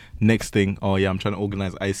good. Next thing, oh yeah, I'm trying to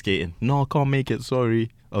organize ice skating. No, I can't make it.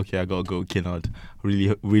 Sorry. Okay, I gotta go, Kinnard.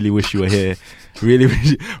 Really wish you were here. really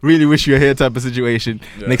wish you were here. Type of situation.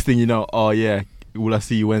 Yeah. Next thing you know, oh yeah, will I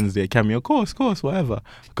see you Wednesday? Cameo, of course, whatever.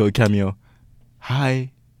 Go Cameo.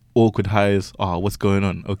 Hi. Awkward hires. Oh, what's going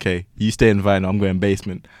on? Okay, you stay in Vinyl. I'm going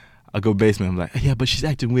basement. I go basement. I'm like, yeah, but she's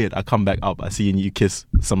acting weird. I come back up. I see you kiss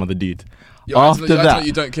some other dude. After acting that, like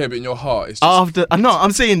you don't care, but in your heart, it's just,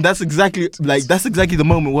 I'm saying that's exactly the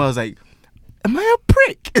moment where I was like, am I a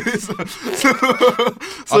prick?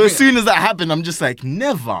 so as soon as that happened, I'm just like,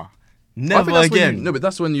 never I think that's when again. no, but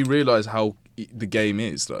that's when you realise how the game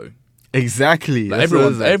is, though. Exactly. Like, That's what I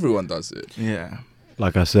was like. everyone does it. Yeah.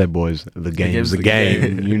 Like I said, boys, the game's game's the the game.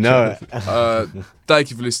 game. You know it. Thank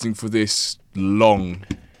you for listening for this long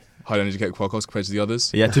Highly Uneducated podcast compared to the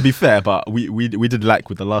others. Yeah, to be fair, but we did like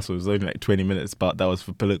with the last one. It was only like 20 minutes, but that was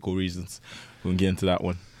for political reasons. We won't get into that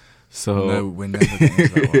one. So No, we're never getting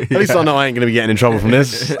into that one. At least I know I ain't going to be getting in trouble from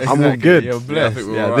this. I'm all good. You're Yeah, I blessed. think we're Yeah, all